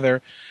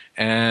together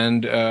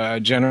and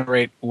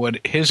generate what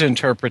his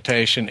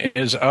interpretation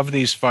is of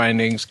these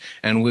findings.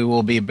 And we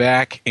will be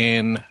back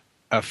in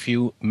a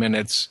few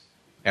minutes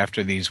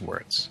after these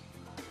words.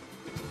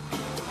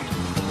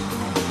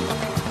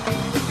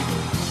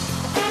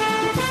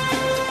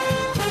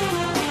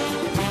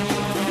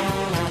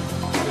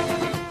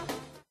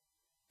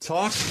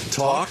 Talk,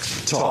 talk,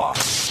 talk.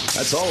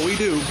 That's all we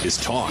do is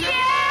talk.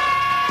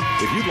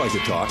 If you'd like to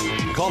talk,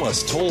 call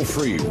us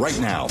toll-free right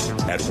now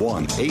at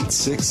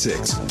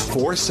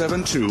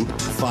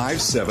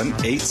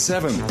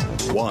 1-866-472-5787.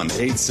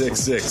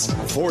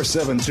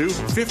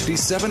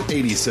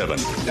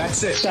 1-866-472-5787.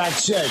 That's it.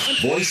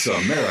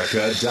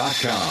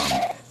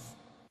 VoiceAmerica.com.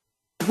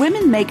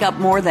 Women make up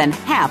more than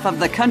half of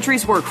the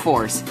country's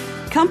workforce.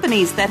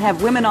 Companies that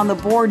have women on the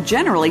board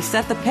generally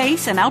set the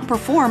pace and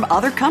outperform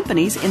other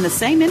companies in the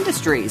same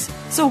industries.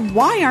 So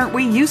why aren't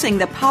we using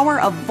the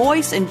power of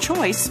voice and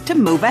choice to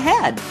move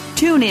ahead?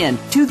 Tune in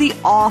to The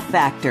Awe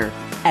Factor,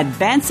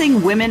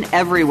 Advancing Women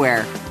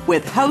Everywhere,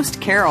 with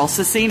host Carol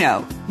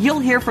Cicino. You'll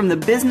hear from the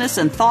business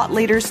and thought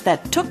leaders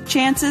that took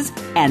chances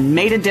and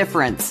made a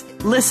difference.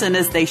 Listen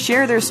as they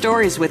share their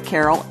stories with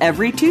Carol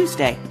every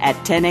Tuesday at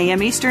 10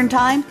 a.m. Eastern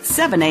Time,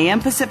 7 a.m.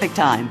 Pacific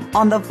Time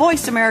on the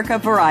Voice America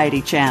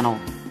Variety Channel.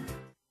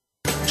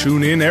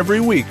 Tune in every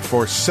week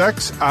for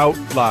Sex Out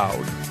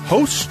Loud.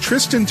 Host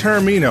Tristan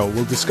Taramino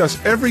will discuss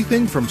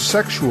everything from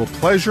sexual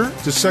pleasure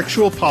to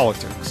sexual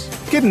politics.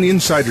 Get an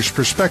insider's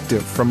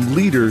perspective from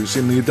leaders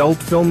in the adult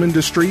film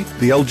industry,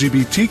 the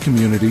LGBT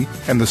community,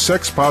 and the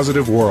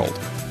sex-positive world.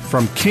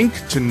 From kink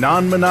to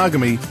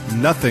non-monogamy,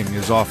 nothing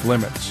is off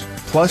limits.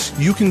 Plus,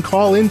 you can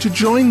call in to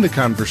join the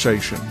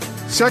conversation.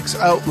 Sex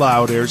Out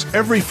Loud airs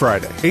every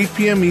Friday, 8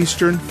 p.m.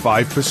 Eastern,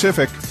 5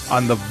 Pacific,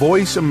 on the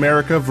Voice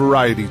America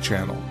Variety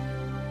Channel.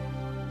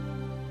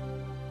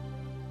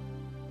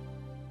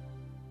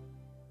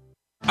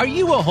 Are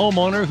you a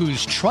homeowner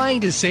who's trying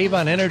to save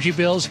on energy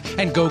bills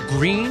and go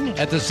green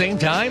at the same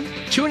time?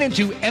 Tune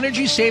into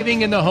Energy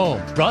Saving in the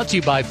Home, brought to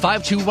you by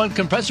 521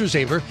 Compressor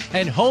Saver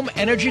and Home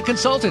Energy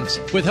Consultants,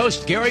 with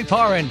hosts Gary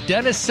Parr and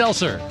Dennis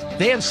Seltzer.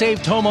 They have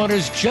saved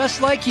homeowners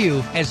just like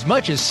you as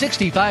much as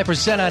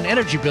 65% on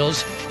energy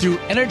bills through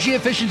energy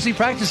efficiency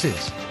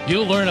practices.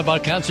 You'll learn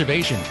about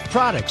conservation,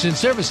 products, and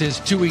services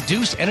to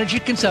reduce energy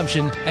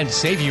consumption and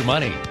save you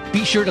money.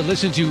 Be sure to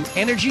listen to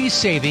Energy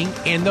Saving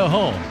in the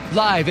Home,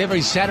 live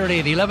every Saturday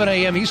at 11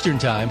 a.m. Eastern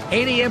Time,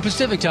 8 a.m.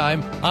 Pacific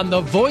Time on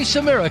the Voice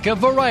America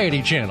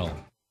Variety Channel.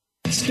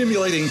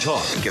 Stimulating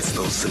talk. It gets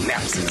those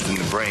synapses in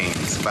the brain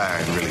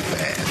firing really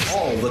fast.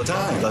 All the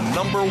time. The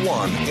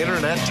 #1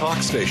 Internet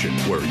talk station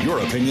where your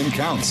opinion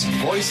counts.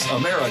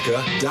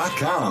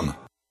 VoiceAmerica.com.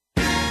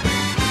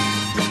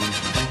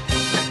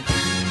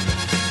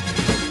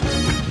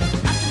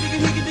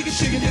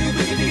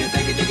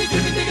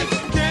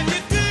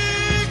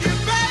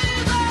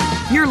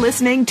 You're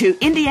listening to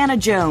Indiana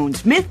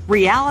Jones, Myth,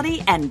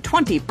 Reality, and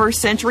 21st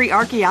Century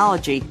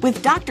Archaeology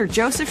with Dr.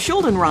 Joseph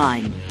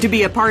Schuldenrein. To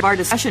be a part of our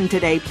discussion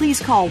today,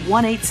 please call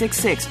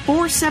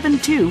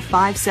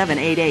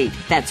 1-866-472-5788.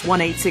 That's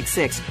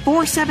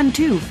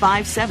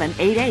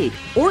 1-866-472-5788.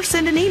 Or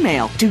send an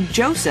email to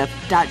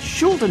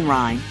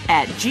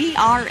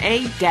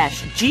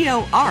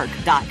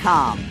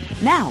joseph.schuldenrein@gra-goarc.com.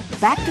 Now,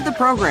 back to the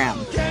program.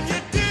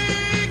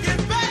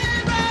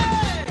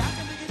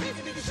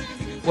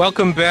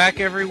 Welcome back,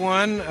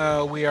 everyone.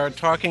 We are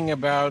talking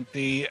about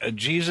the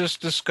Jesus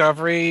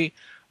discovery,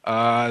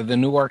 the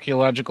new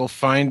archaeological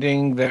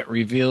finding that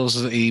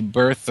reveals the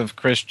birth of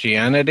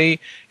Christianity.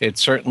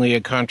 It's certainly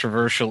a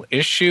controversial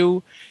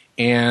issue,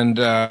 and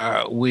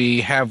we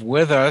have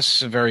with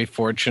us, very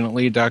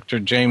fortunately, Dr.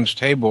 James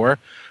Tabor,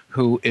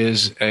 who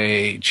is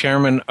a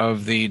chairman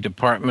of the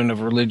Department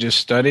of Religious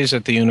Studies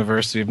at the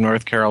University of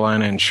North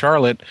Carolina in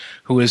Charlotte,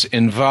 who is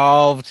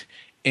involved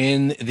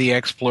in the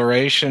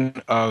exploration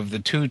of the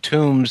two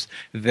tombs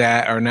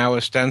that are now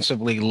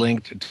ostensibly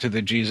linked to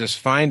the Jesus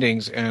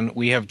findings. And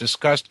we have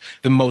discussed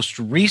the most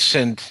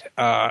recent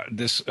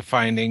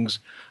findings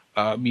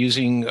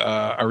using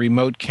a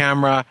remote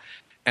camera.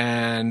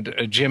 And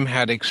Jim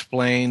had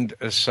explained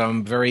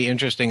some very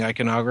interesting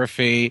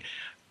iconography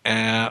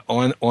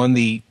on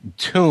the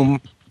tomb,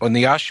 on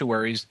the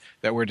ossuaries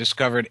that were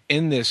discovered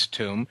in this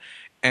tomb.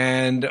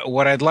 And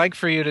what I'd like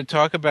for you to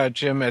talk about,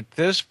 Jim, at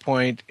this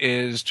point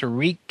is to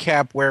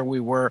recap where we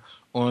were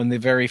on the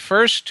very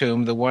first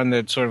tomb, the one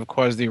that sort of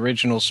caused the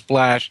original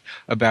splash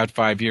about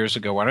 5 years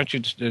ago. Why don't you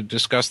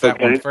discuss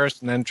that one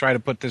first and then try to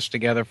put this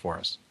together for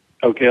us?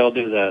 Okay, I'll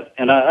do that.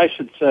 And I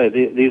should say,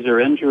 these are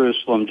in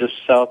Jerusalem, just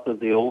south of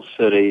the Old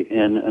City,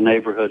 in a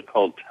neighborhood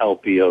called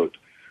Talpiot.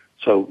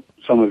 So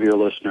some of your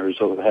listeners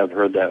have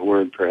heard that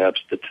word,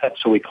 perhaps.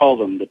 So we call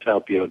them the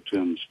Talpiot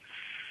tombs.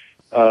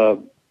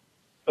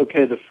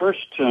 Okay, the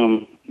first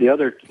tomb,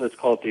 let's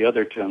call it the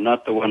other tomb,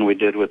 not the one we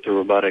did with the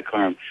robotic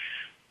arm.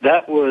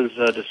 That was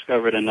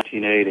discovered in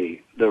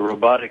 1980. The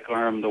robotic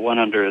arm, the one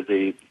under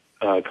the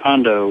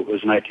condo,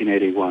 was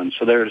 1981.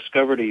 So they were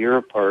discovered a year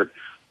apart,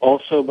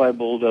 also by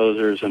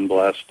bulldozers and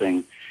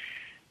blasting.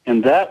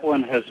 And that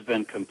one has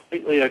been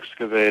completely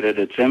excavated.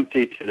 It's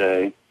empty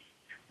today.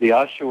 The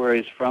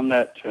ossuaries from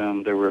that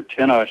tomb, there were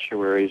 10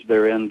 ossuaries.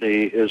 They're in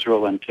the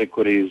Israel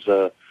Antiquities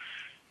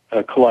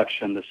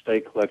collection, the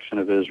state collection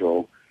of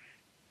Israel.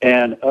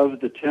 And of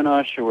the 10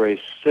 ossuaries,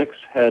 6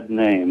 had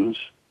names.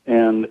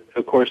 And,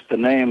 of course, the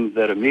name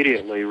that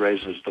immediately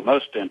raises the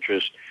most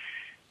interest,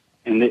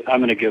 and I'm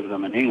going to give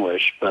them in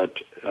English, but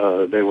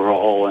they were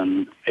all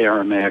in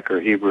Aramaic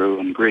or Hebrew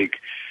and Greek.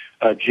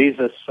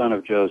 Jesus, son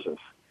of Joseph.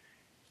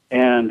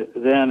 And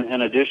then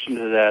in addition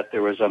to that,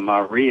 there was a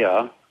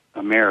Maria,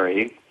 a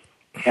Mary,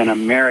 and a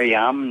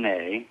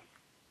Mariamne,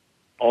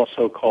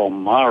 also called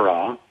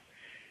Mara.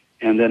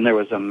 And then there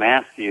was a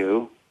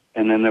Matthew,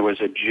 and then there was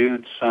a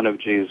Jude, son of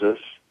Jesus,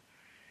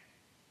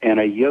 and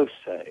a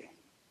Yosei.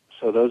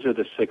 So those are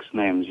the 6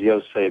 names,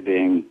 Yosei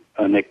being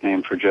a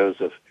nickname for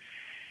Joseph.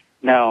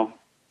 Now,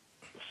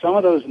 some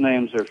of those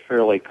names are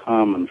fairly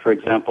common. For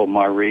example,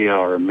 Maria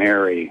or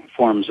Mary,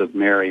 forms of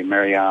Mary,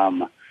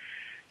 Mariam.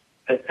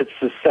 It's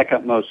the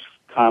second most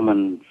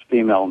common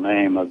female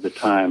name of the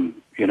time,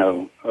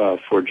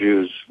 for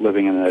Jews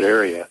living in that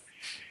area.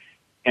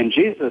 And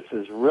Jesus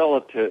is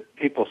relative,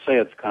 people say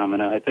it's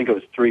common. I think it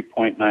was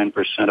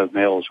 3.9% of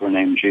males were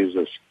named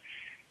Jesus.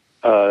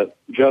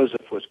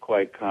 Joseph was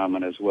quite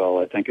common as well.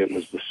 I think it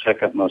was the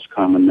second most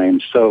common name.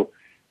 So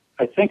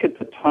I think at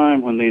the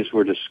time when these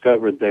were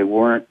discovered, they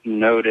weren't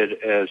noted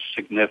as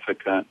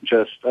significant.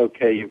 Just,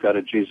 okay, you've got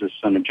a Jesus,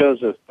 son of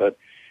Joseph, but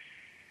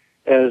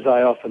as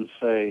I often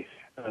say,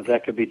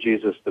 that could be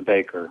Jesus the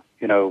baker.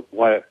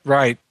 Why?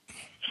 Right.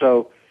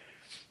 So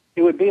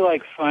it would be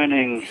like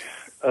finding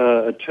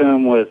a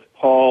tomb with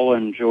Paul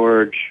and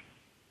George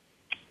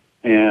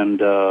and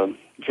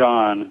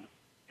John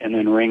and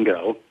then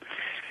Ringo,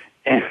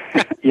 and,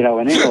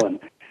 in England.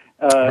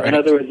 Right. In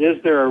other words,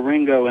 is there a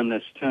Ringo in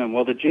this tomb?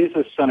 Well, the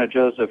Jesus, son of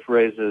Joseph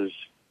raises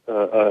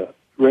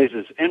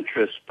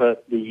interest,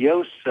 but the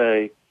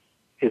Yosei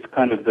is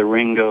kind of the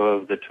Ringo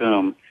of the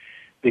tomb,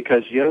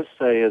 because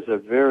Yosei is a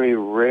very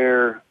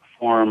rare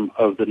form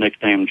of the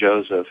nickname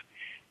Joseph,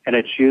 and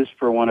it's used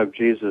for one of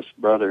Jesus'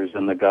 brothers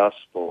in the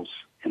Gospels,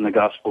 in the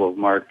Gospel of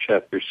Mark,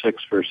 chapter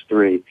 6, verse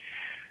 3,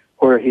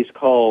 where he's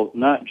called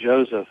not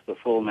Joseph, the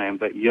full name,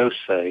 but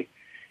Yosei.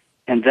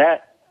 And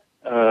that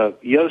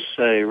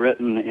Yosei,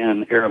 written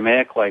in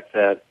Aramaic like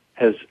that,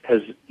 has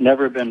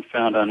never been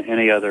found on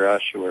any other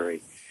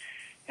ossuary.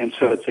 And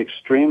so it's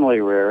extremely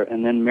rare.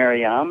 And then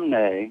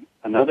Mariamne,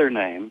 another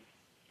name,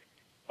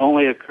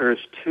 only occurs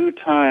 2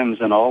 times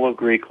in all of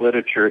Greek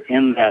literature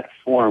in that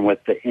form,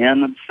 with the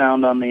N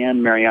sound on the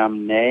end,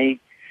 Mariamne,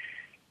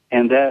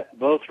 and that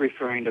both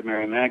referring to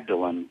Mary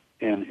Magdalene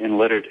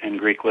in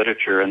Greek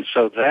literature. And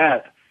so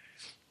that,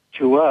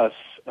 to us,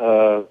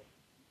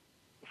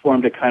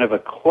 formed a kind of a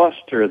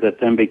cluster that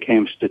then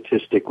became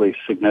statistically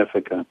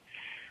significant.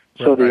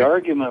 So the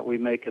argument we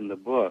make in the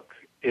book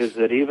is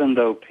that even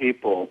though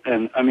people,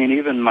 and I mean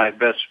even my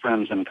best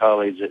friends and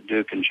colleagues at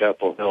Duke and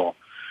Chapel Hill,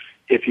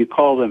 if you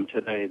call them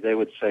today, they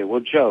would say,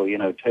 well, Joe,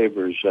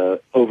 Tabor's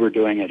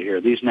overdoing it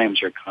here. These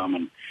names are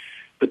common.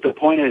 But the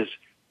point is,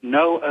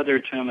 no other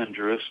tomb in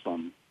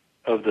Jerusalem,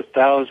 of the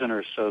 1,000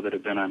 or so that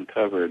have been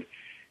uncovered,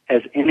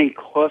 has any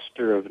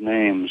cluster of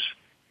names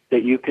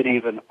that you could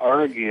even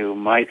argue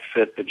might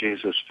fit the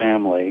Jesus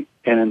family.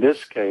 And in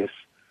this case,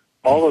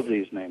 all of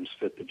these names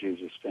fit the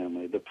Jesus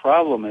family. The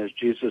problem is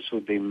Jesus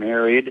would be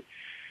married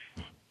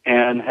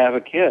and have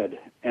a kid,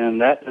 and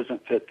that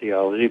doesn't fit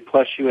theology.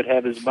 Plus, you would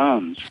have his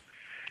bones.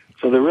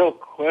 So the real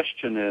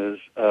question is,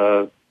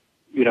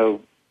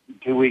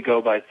 do we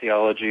go by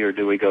theology or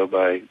do we go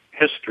by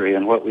history?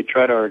 And what we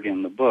try to argue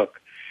in the book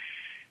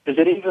is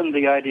that even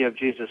the idea of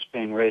Jesus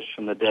being raised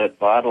from the dead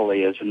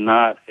bodily is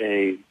not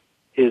the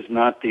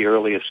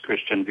earliest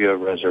Christian view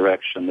of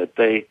resurrection, that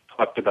they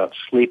talked about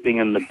sleeping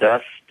in the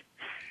dust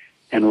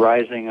and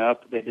rising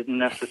up. They didn't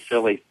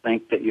necessarily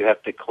think that you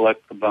have to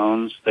collect the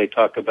bones. They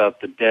talk about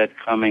the dead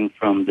coming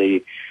from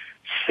the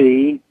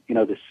sea.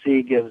 The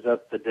sea gives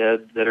up the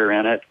dead that are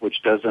in it,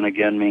 which doesn't,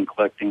 again, mean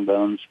collecting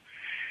bones.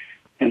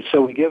 And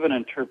so we give an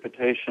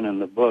interpretation in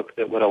the book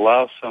that would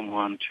allow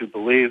someone to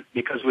believe,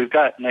 because we've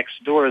got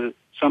next door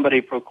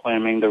somebody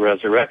proclaiming the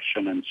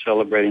resurrection and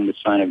celebrating the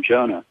sign of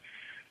Jonah.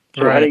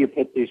 So How do you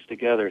put these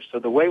together? So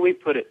the way we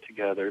put it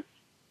together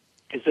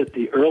is that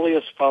the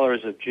earliest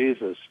followers of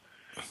Jesus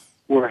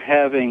were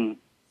having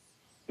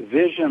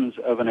visions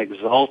of an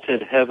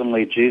exalted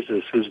heavenly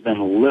Jesus who's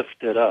been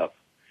lifted up,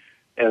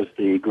 as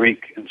the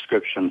Greek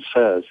inscription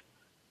says.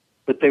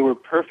 But they were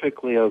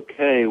perfectly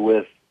okay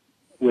with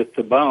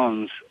the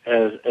bones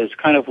as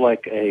kind of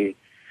like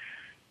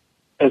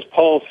as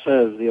Paul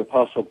says, the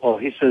Apostle Paul,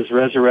 he says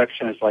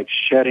resurrection is like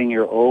shedding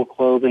your old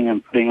clothing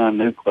and putting on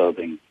new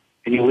clothing.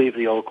 And you leave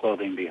the old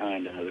clothing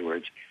behind, in other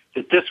words.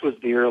 That this was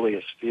the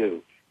earliest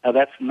view. Now,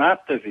 that's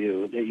not the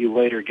view that you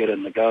later get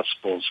in the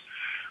Gospels,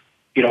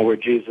 where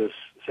Jesus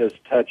says,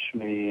 touch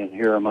me, and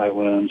here are my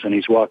wounds, and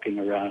he's walking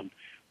around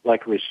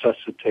like a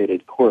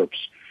resuscitated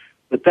corpse.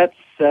 But that's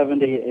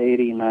 70,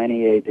 80,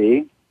 90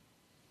 AD,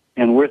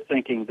 and we're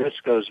thinking this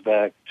goes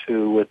back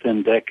to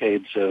within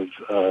decades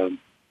of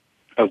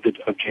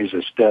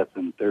Jesus' death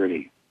in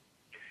 30.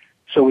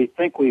 So we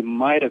think we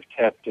might have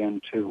tapped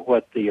into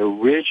what the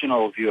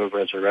original view of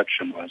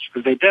resurrection was,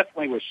 because they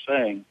definitely were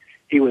saying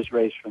he was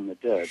raised from the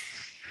dead.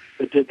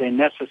 But did they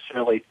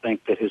necessarily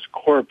think that his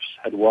corpse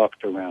had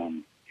walked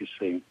around, you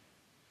see?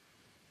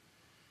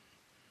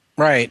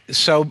 Right.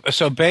 So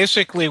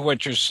basically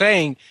what you're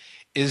saying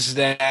is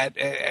that,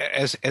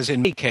 as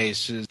in many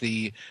cases,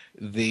 the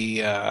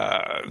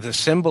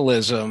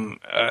symbolism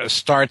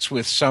starts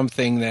with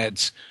something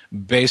that's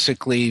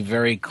basically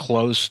very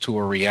close to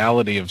a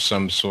reality of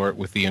some sort,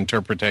 with the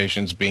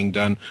interpretations being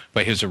done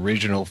by his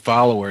original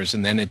followers,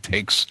 and then it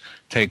takes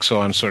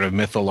on sort of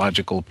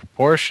mythological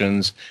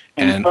proportions,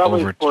 and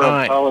over time, for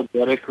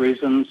apologetic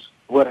reasons.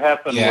 What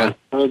happened was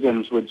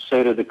pagans would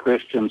say to the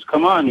Christians,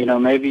 "Come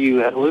on, maybe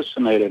you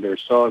hallucinated or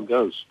saw a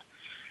ghost."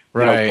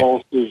 Right.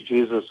 Paul sees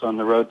Jesus on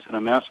the road to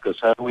Damascus.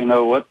 How do we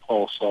know what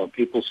Paul saw?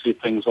 People see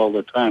things all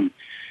the time.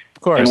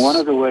 Of course. And one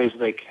of the ways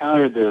they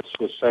countered this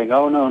was saying,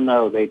 "Oh,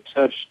 no, they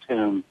touched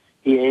him.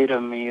 He ate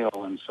a meal,"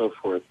 and so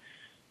forth.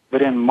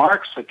 But in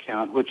Mark's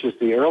account, which is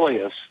the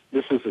earliest,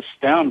 this is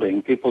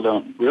astounding. People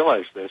don't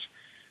realize this.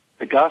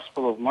 The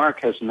Gospel of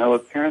Mark has no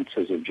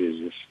appearances of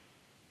Jesus.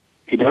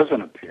 He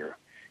doesn't appear.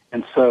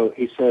 And so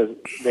he says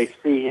they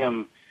see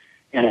him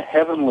in a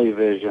heavenly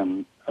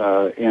vision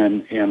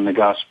in the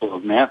Gospel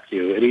of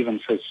Matthew. It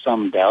even says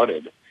some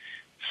doubted.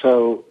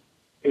 So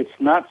it's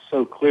not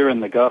so clear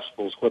in the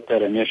Gospels what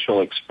that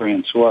initial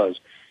experience was.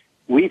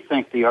 We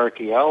think the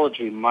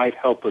archaeology might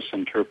help us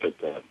interpret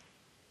that.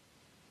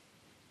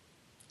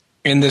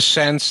 In the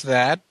sense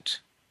that?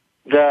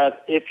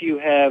 That if you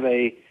have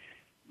a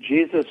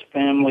Jesus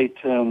family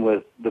tomb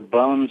with the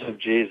bones of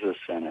Jesus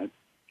in it,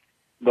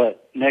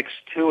 but next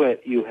to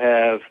it you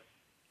have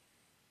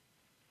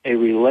a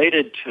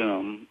related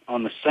tomb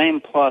on the same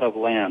plot of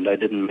land. I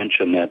didn't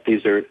mention that.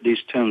 These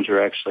tombs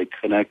are actually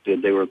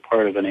connected. They were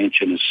part of an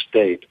ancient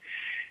estate.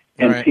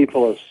 And right.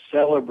 People are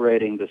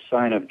celebrating the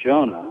sign of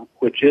Jonah,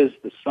 which is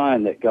the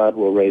sign that God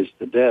will raise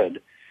the dead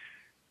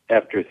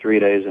after 3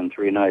 days and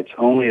 3 nights,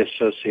 only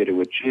associated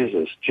with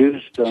Jesus.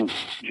 Jews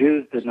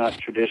did not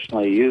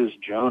traditionally use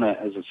Jonah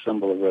as a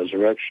symbol of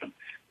resurrection.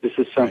 This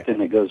is something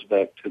that goes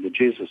back to the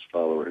Jesus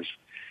followers.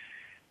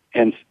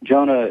 And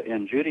Jonah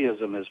in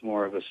Judaism is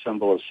more of a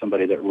symbol of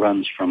somebody that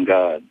runs from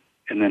God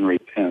and then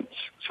repents.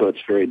 So it's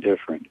very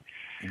different.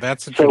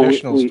 That's a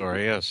traditional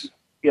story, yes.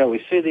 Yeah, we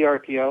see the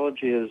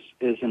archaeology is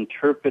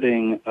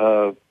interpreting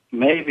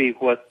maybe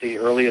what the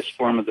earliest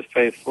form of the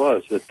faith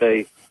was, that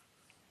they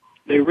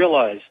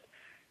realized,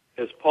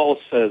 as Paul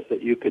says,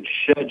 that you could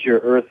shed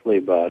your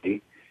earthly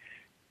body,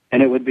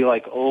 and it would be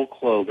like old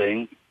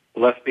clothing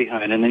left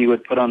behind, and then you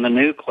would put on the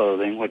new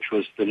clothing, which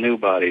was the new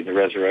body, the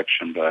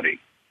resurrection body.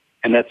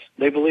 And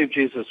they believe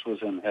Jesus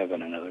was in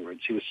heaven, in other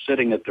words. He was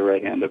sitting at the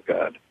right hand of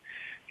God.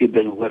 He'd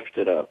been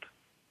lifted up.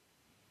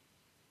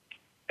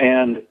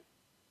 And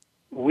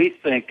we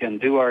think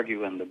and do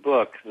argue in the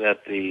book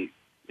that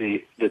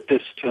that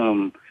this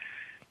tomb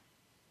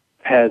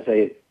has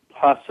a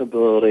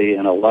possibility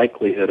and a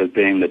likelihood of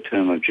being the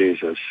tomb of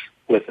Jesus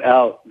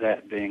without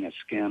that being a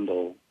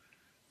scandal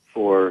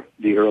for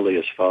the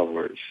earliest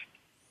followers.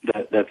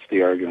 That's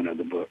the argument of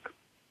the book.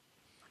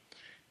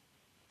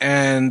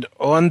 And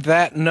on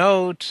that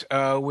note,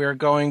 we're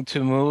going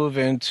to move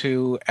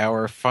into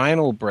our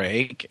final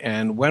break.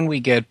 And when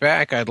we get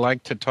back, I'd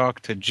like to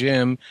talk to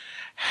Jim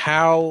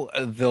how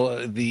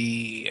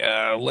the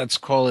let's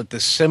call it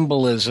the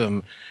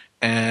symbolism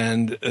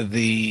and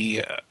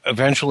the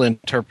eventual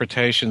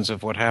interpretations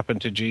of what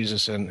happened to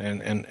Jesus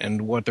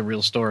and what the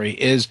real story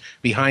is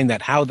behind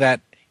that, how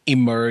that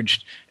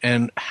emerged,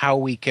 and how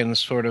we can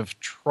sort of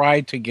try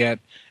to get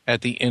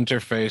at the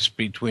interface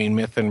between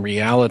myth and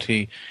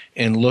reality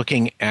in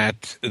looking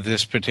at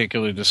this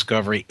particular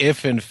discovery,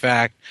 if in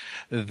fact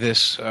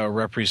this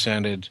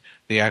represented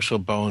the actual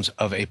bones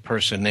of a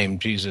person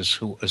named Jesus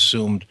who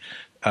assumed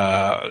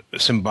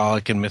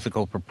symbolic and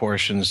mythical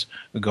proportions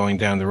going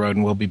down the road.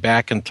 And we'll be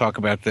back and talk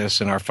about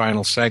this in our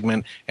final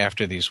segment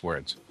after these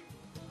words.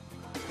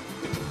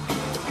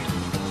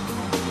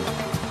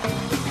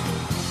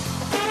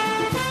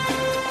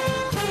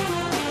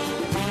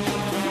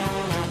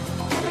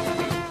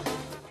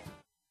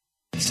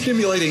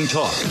 Stimulating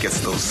talk. It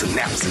gets those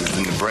synapses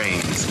in the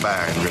brain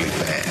firing really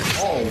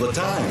fast. All the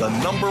time. The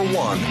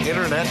 #1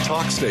 Internet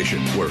talk station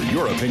where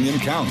your opinion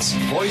counts.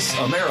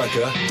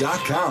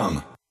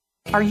 VoiceAmerica.com.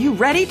 Are you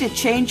ready to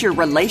change your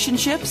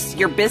relationships,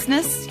 your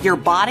business, your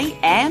body,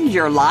 and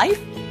your life?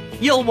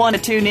 You'll want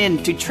to tune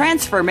in to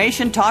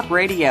Transformation Talk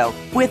Radio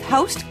with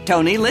host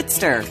Tony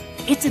Litzter.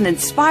 It's an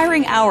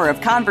inspiring hour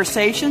of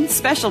conversation,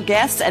 special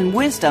guests, and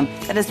wisdom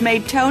that has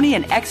made Tony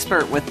an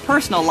expert with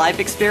personal life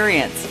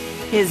experience.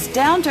 His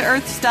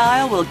down-to-earth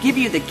style will give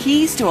you the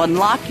keys to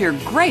unlock your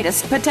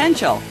greatest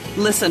potential.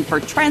 Listen for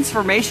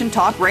Transformation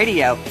Talk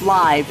Radio,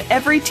 live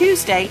every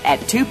Tuesday at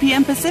 2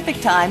 p.m.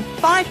 Pacific Time,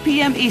 5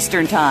 p.m.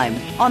 Eastern Time,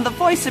 on the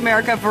Voice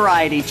America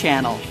Variety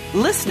Channel.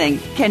 Listening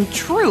can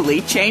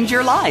truly change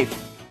your life.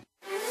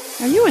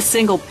 Are you a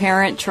single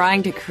parent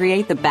trying to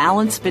create the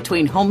balance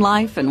between home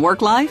life and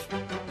work life?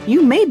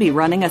 You may be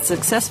running a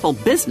successful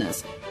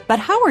business, but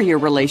how are your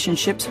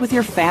relationships with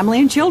your family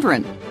and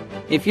children?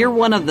 If you're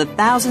one of the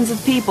thousands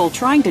of people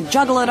trying to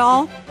juggle it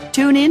all,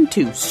 tune in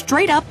to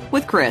Straight Up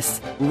with Chris,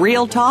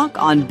 real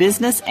talk on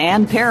business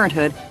and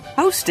parenthood,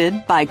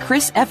 Hosted by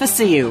Chris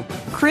Efesiu.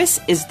 Chris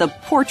is the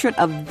portrait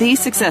of the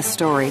success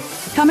story,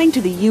 coming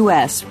to the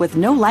U.S. with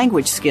no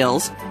language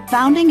skills,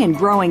 founding and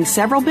growing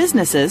several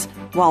businesses,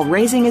 while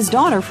raising his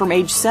daughter from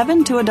age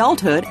 7 to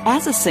adulthood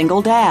as a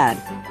single dad.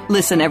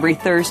 Listen every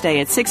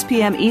Thursday at 6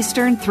 p.m.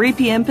 Eastern, 3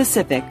 p.m.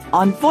 Pacific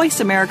on Voice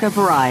America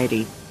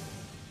Variety.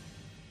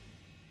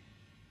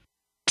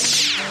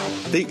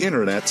 The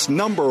Internet's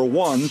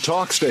 #1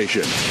 talk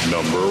station.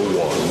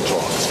 #1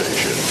 talk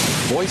station.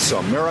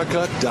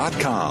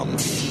 VoiceAmerica.com.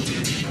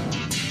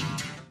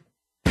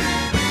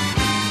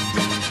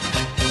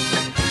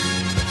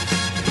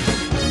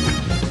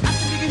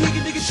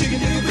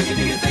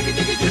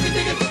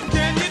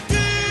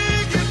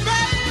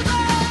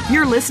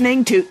 You're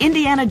listening to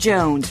Indiana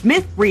Jones,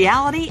 Myth,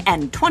 Reality,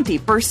 and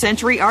 21st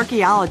Century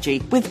Archaeology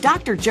with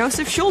Dr.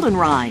 Joseph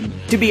Schuldenrein.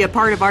 To be a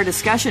part of our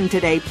discussion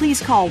today,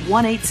 please call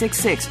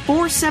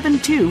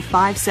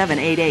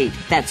 1-866-472-5788.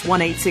 That's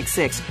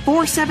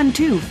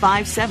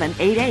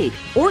 1-866-472-5788.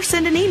 Or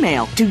send an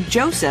email to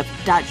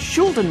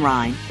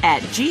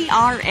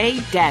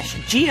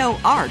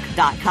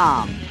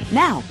joseph.schuldenrein@gra-goarc.com.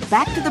 Now,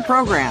 back to the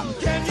program.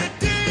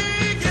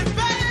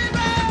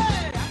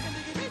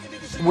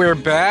 We're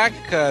back.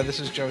 This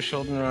is Joe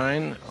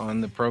Schuldenrein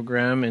on the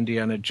program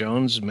Indiana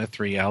Jones, Myth,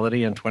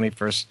 Reality, and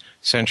 21st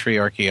Century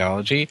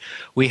Archaeology.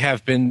 We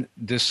have been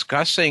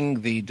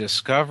discussing the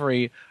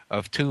discovery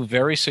of two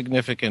very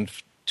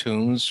significant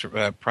tombs,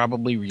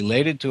 probably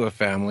related to a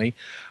family,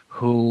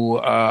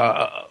 who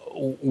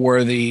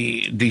were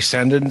the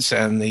descendants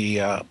and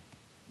the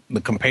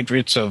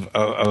compatriots of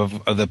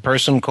the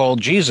person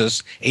called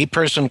Jesus, a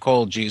person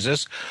called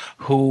Jesus,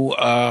 who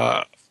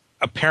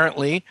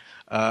apparently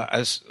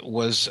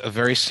was a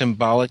very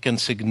symbolic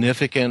and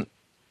significant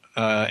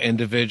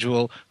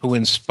individual who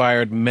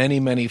inspired many,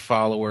 many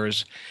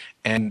followers.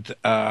 And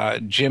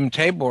Jim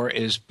Tabor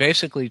is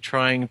basically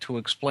trying to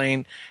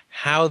explain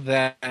how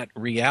that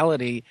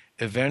reality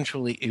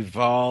eventually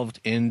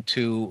evolved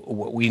into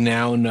what we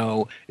now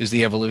know is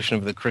the evolution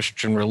of the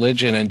Christian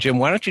religion. And Jim,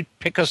 why don't you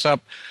pick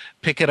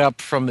it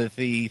up from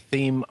the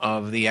theme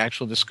of the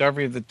actual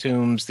discovery of the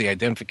tombs, the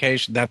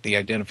identification, not the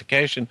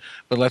identification,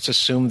 but let's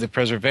assume the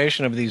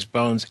preservation of these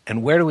bones,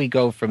 and where do we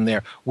go from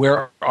there?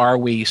 Where are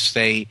we,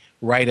 say,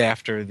 right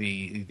after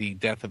the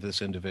death of this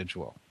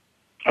individual?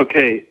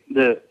 Okay,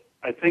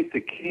 I think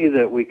the key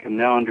that we can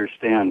now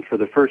understand for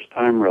the first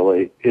time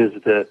really is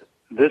that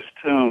this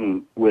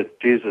tomb with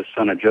Jesus,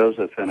 son of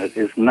Joseph, in it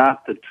is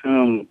not the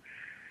tomb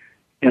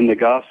in the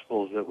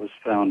Gospels that was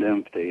found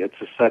empty. It's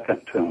a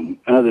second tomb.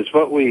 In other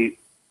words,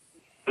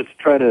 let's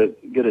try to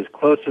get as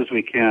close as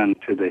we can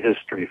to the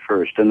history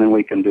first, and then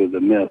we can do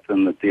the myth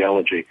and the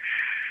theology.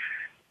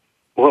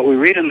 What we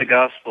read in the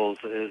Gospels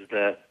is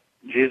that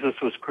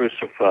Jesus was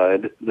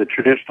crucified. The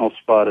traditional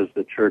spot is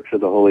the Church of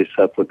the Holy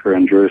Sepulchre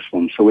in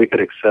Jerusalem, so we could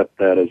accept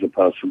that as a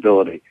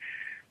possibility.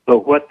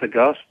 But what the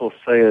Gospels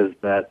say is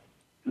that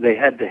they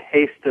had to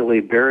hastily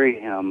bury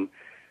him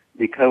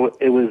because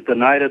it was the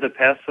night of the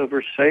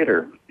Passover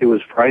Seder. It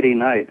was Friday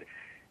night,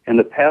 and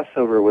the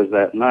Passover was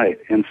that night,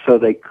 and so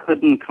they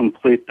couldn't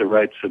complete the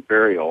rites of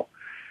burial.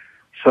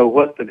 So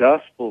what the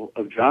Gospel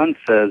of John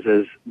says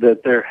is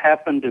that there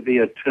happened to be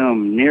a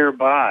tomb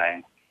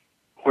nearby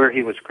where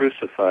he was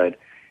crucified,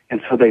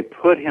 and so they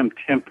put him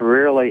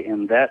temporarily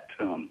in that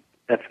tomb.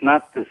 That's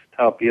not this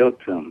Tabor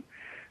tomb.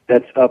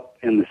 That's up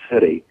in the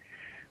city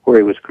where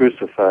he was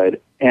crucified.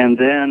 And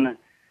then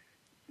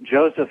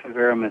Joseph of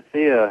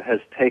Arimathea has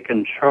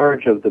taken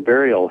charge of the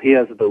burial. He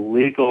has the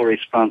legal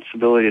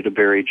responsibility to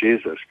bury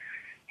Jesus.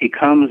 He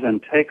comes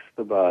and takes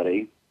the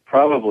body,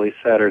 probably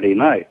Saturday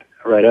night,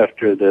 right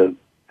after the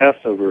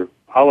Passover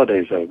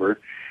holiday's over,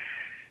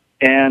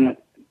 and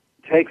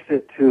takes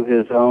it to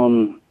his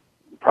own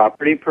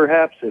property,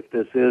 perhaps, if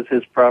this is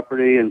his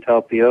property in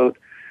Talpiot,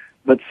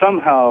 but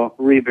somehow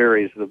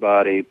reburies the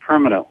body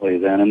permanently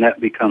then, and that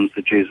becomes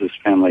the Jesus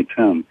family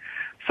tomb.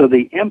 So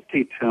the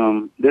empty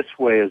tomb, this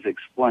way is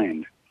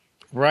explained.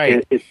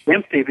 Right. It's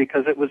empty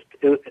because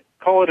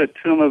call it a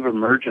tomb of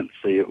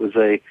emergency. It was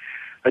a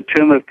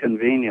tomb of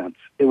convenience.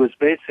 It was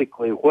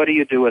basically, what do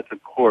you do with a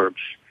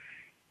corpse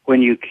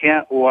when you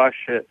can't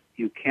wash it,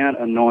 you can't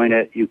anoint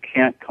it, you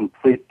can't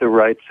complete the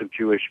rites of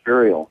Jewish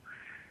burial?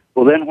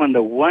 Well, then when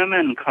the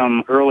women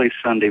come early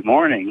Sunday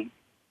morning,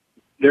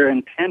 their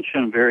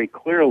intention very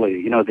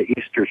clearly, the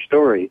Easter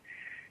story,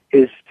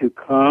 is to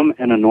come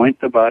and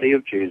anoint the body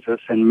of Jesus,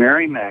 and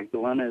Mary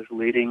Magdalene is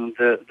leading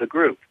the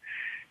group.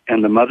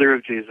 And the mother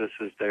of Jesus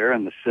is there,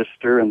 and the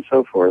sister, and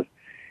so forth,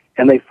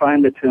 and they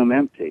find the tomb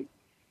empty.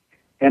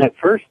 And at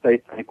first they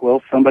think,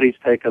 well, somebody's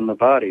taken the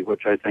body,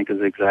 which I think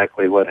is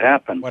exactly what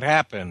happened. What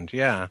happened,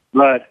 yeah.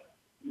 But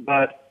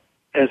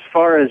as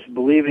far as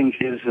believing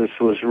Jesus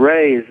was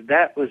raised,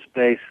 that was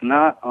based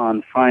not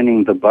on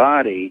finding the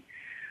body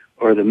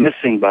or the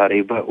missing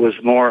body, but was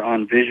more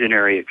on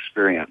visionary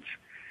experience.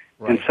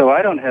 Right. And so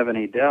I don't have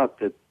any doubt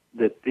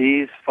that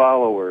these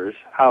followers,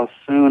 how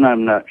soon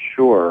I'm not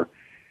sure,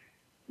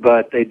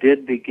 but they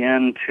did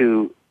begin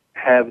to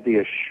have the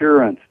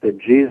assurance that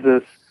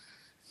Jesus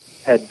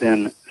had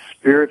been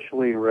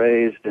spiritually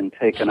raised and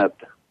taken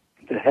up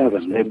to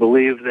heaven. They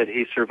believe that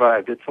he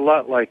survived. It's a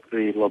lot like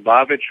the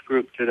Lubavitch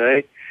group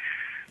today,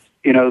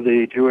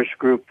 the Jewish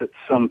group that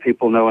some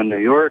people know in New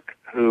York,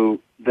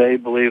 who they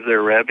believe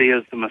their Rebbe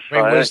is the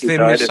Messiah. He was the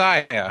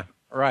Messiah,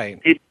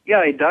 right. He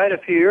died a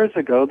few years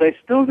ago. They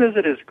still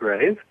visit his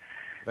grave.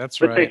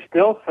 That's right. But they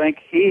still think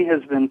he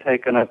has been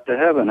taken up to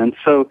heaven. And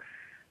so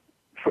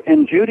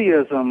in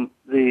Judaism,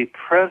 the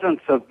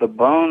presence of the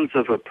bones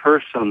of a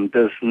person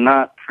does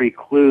not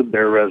preclude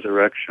their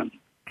resurrection.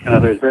 In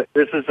other words,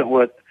 this isn't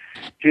what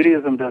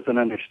Judaism doesn't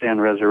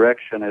understand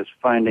resurrection as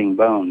finding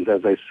bones.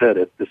 As I said,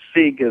 if the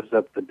sea gives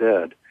up the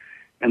dead,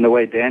 and the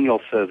way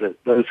Daniel says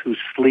it, those who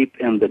sleep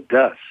in the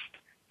dust,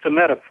 it's a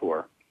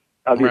metaphor.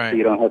 Obviously,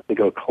 You don't have to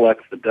go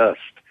collect the dust.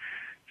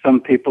 Some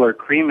people are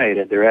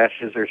cremated, their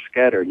ashes are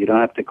scattered. You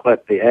don't have to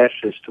collect the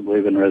ashes to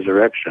believe in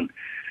resurrection.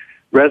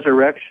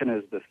 Resurrection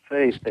is the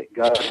faith that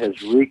God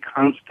has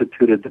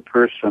reconstituted the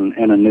person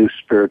in a new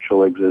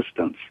spiritual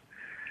existence.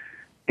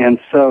 And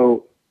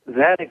so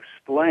that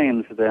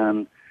explains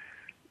then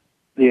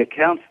the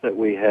accounts that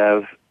we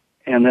have,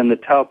 and then the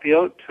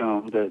Talpiot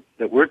tomb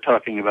that we're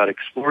talking about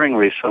exploring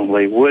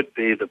recently would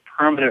be the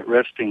permanent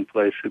resting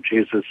place of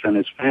Jesus and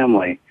his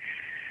family.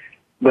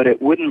 But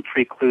it wouldn't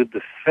preclude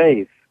the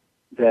faith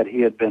that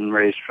he had been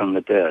raised from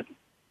the dead.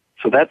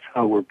 So that's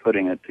how we're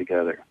putting it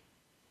together.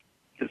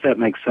 Does that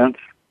make sense?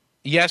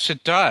 Yes,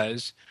 it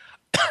does.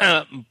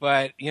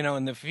 But,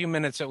 in the few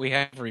minutes that we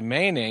have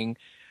remaining,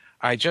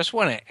 I just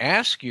want to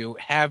ask you,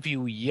 have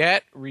you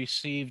yet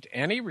received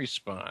any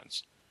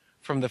response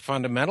from the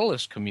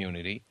fundamentalist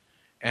community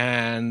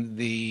and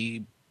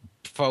the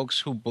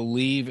folks who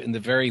believe in the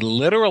very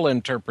literal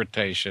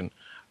interpretation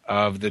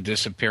of the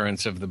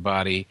disappearance of the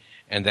body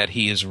and that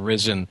he is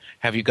risen?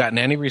 Have you gotten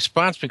any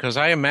response? Because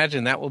I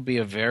imagine that will be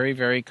a very,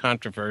 very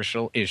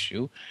controversial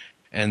issue,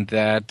 and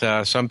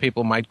that some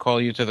people might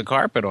call you to the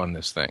carpet on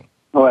this thing.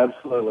 Oh,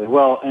 absolutely.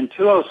 Well, in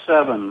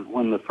 2007,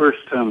 when the first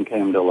tomb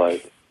came to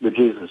light, the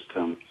Jesus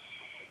tomb,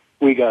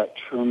 we got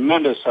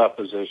tremendous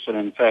opposition.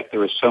 In fact, there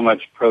was so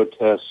much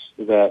protest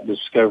that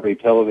Discovery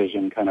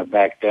Television kind of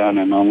backed down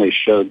and only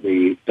showed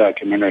the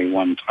documentary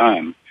one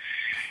time.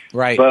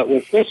 Right. But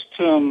with this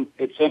tomb,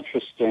 it's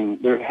interesting.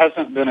 There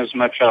hasn't been as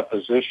much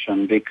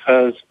opposition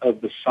because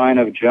of the sign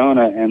of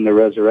Jonah and the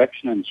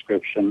resurrection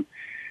inscription.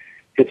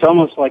 It's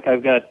almost like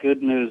I've got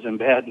good news and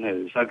bad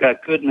news. I've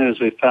got good news.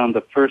 We found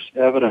the first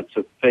evidence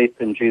of faith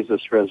in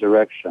Jesus'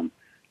 resurrection,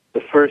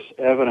 the first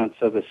evidence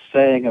of a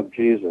saying of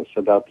Jesus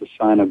about the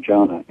sign of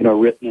Jonah,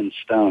 written in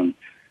stone.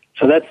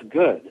 So that's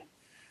good.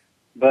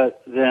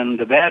 But then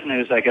the bad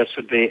news, I guess,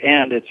 would be,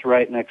 and it's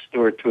right next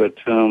door to a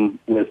tomb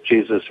with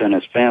Jesus and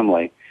his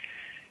family.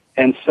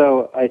 And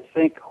so I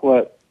think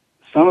what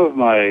some of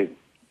my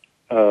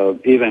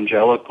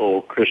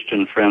evangelical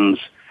Christian friends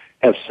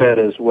have said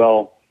is,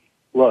 well,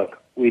 look,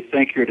 we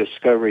think your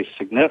discovery is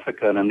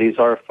significant, and these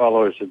are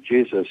followers of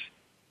Jesus,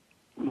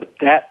 but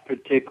that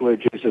particular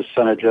Jesus,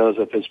 son of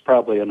Joseph, is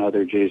probably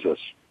another Jesus.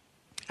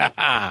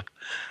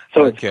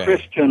 So it's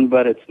Christian,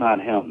 but it's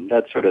not him,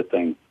 that sort of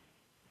thing.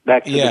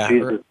 Back to the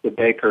Jesus, the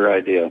baker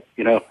idea,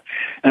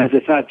 And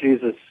it's not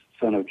Jesus,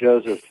 son of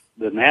Joseph,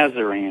 the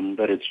Nazarene,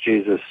 but it's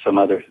Jesus, some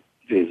other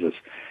Jesus.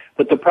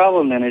 But the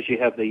problem then is you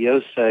have the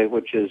Yosef,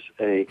 which is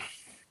a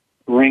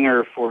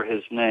ringer for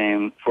his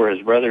name, for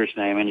his brother's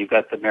name, and you've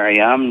got the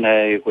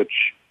Mariamne,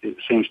 which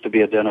seems to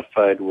be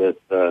identified with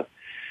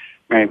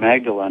Mary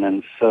Magdalene,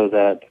 and so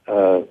that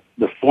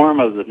the form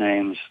of the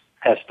names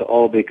has to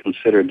all be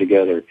considered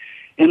together.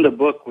 In the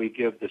book, we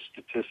give the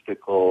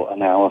statistical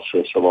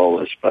analysis of all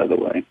this, by the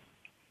way,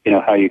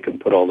 how you can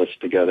put all this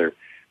together.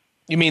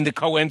 You mean the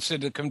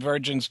coincident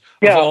convergence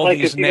of all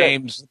these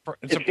names?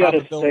 If you had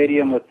a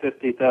stadium with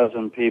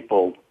 50,000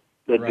 people,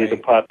 that'd be the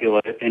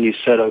population, and you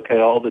said, okay,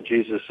 all the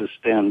Jesuses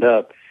stand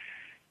up,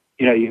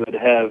 you would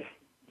have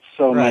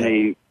so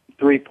many,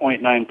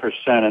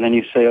 3.9%, and then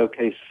you say,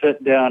 okay,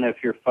 sit down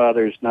if your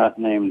father's not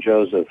named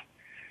Joseph.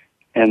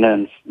 And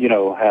then,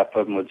 half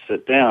of them would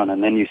sit down,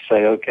 and then you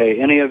say, okay,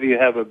 any of you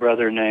have a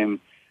brother named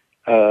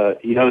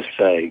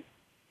Yosef,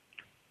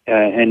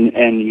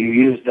 and you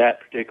use that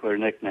particular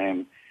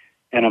nickname,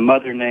 and a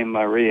mother named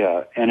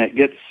Maria, and it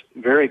gets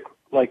very,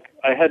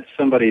 I had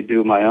somebody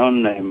do my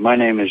own name. My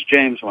name is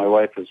James, my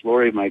wife is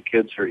Lori, my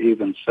kids are Eve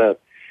and Seth,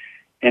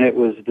 and it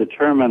was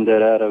determined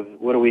that out of,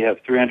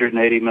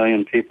 380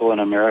 million people in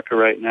America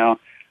right now,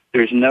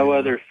 there's no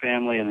other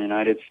family in the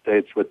United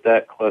States with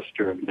that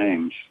cluster of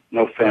names,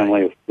 no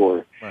family of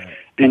four. Right.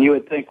 And you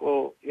would think,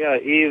 well, yeah,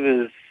 Eve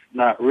is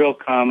not real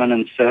common,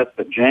 and Seth,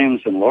 but James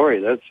and Lori,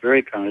 that's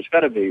very common. There's got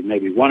to be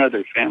maybe one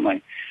other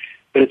family.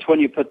 But it's when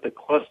you put the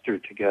cluster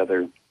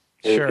together,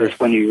 it's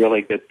when you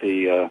really get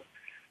the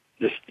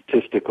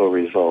statistical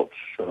results.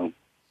 So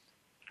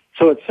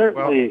it's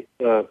certainly,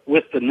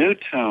 with the new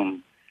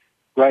tomb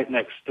right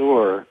next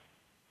door,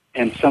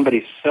 and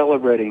somebody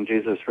celebrating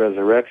Jesus'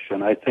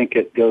 resurrection, I think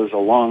it goes a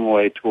long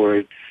way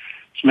towards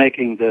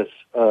making this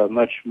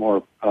much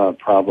more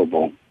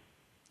probable.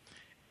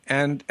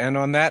 And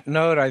on that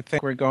note, I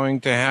think we're going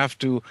to have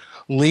to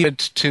leave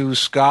it to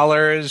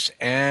scholars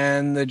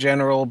and the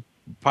general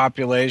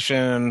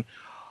population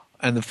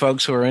and the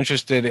folks who are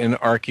interested in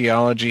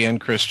archaeology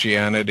and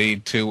Christianity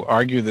to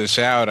argue this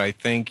out. I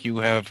think you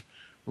have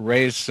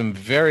raised some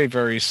very,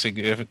 very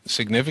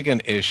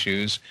significant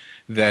issues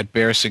that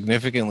bear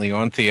significantly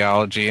on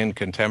theology and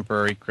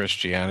contemporary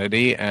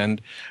Christianity,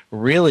 and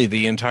really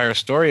the entire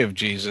story of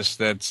Jesus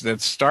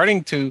that's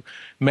starting to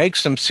make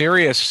some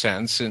serious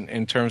sense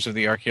in terms of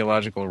the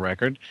archaeological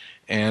record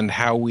and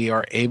how we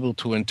are able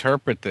to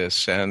interpret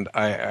this. And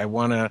I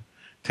want to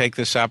take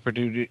this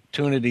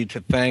opportunity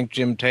to thank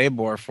Jim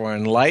Tabor for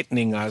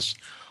enlightening us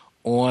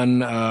on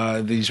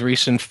these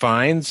recent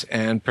finds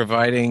and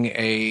providing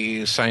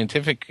a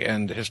scientific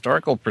and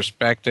historical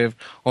perspective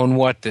on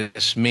what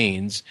this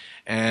means.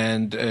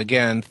 And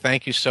again,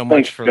 thank you so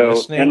much for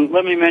listening. And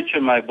let me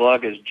mention my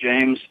blog is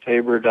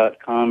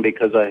jamestabor.com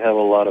because I have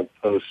a lot of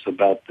posts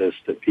about this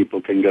that people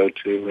can go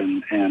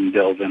to and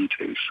delve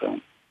into.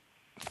 So,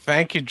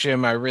 thank you,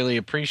 Jim. I really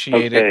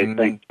appreciate it. Okay,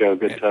 thanks, Joe.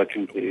 Good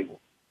talking to you.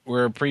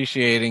 We're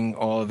appreciating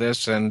all of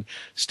this. And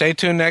stay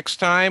tuned next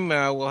time.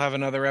 We'll have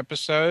another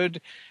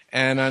episode.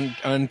 And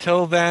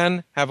until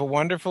then, have a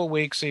wonderful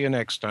week. See you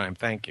next time.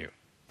 Thank you.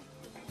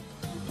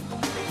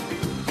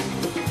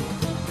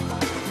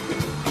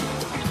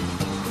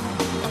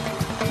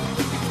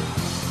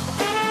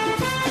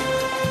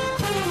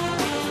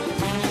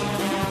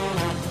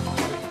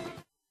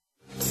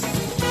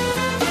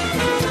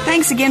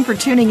 Thanks again for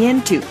tuning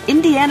in to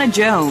Indiana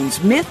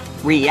Jones, Myth,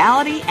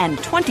 Reality, and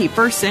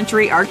 21st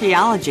Century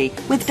Archaeology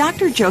with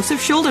Dr. Joseph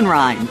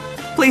Schuldenrein.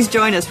 Please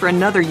join us for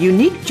another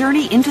unique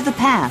journey into the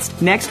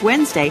past next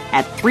Wednesday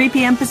at 3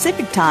 p.m.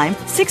 Pacific Time,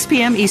 6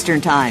 p.m.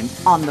 Eastern Time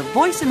on the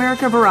Voice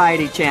America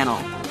Variety Channel.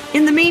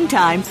 In the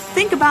meantime,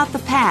 think about the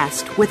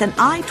past with an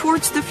eye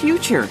towards the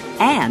future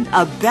and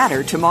a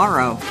better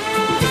tomorrow.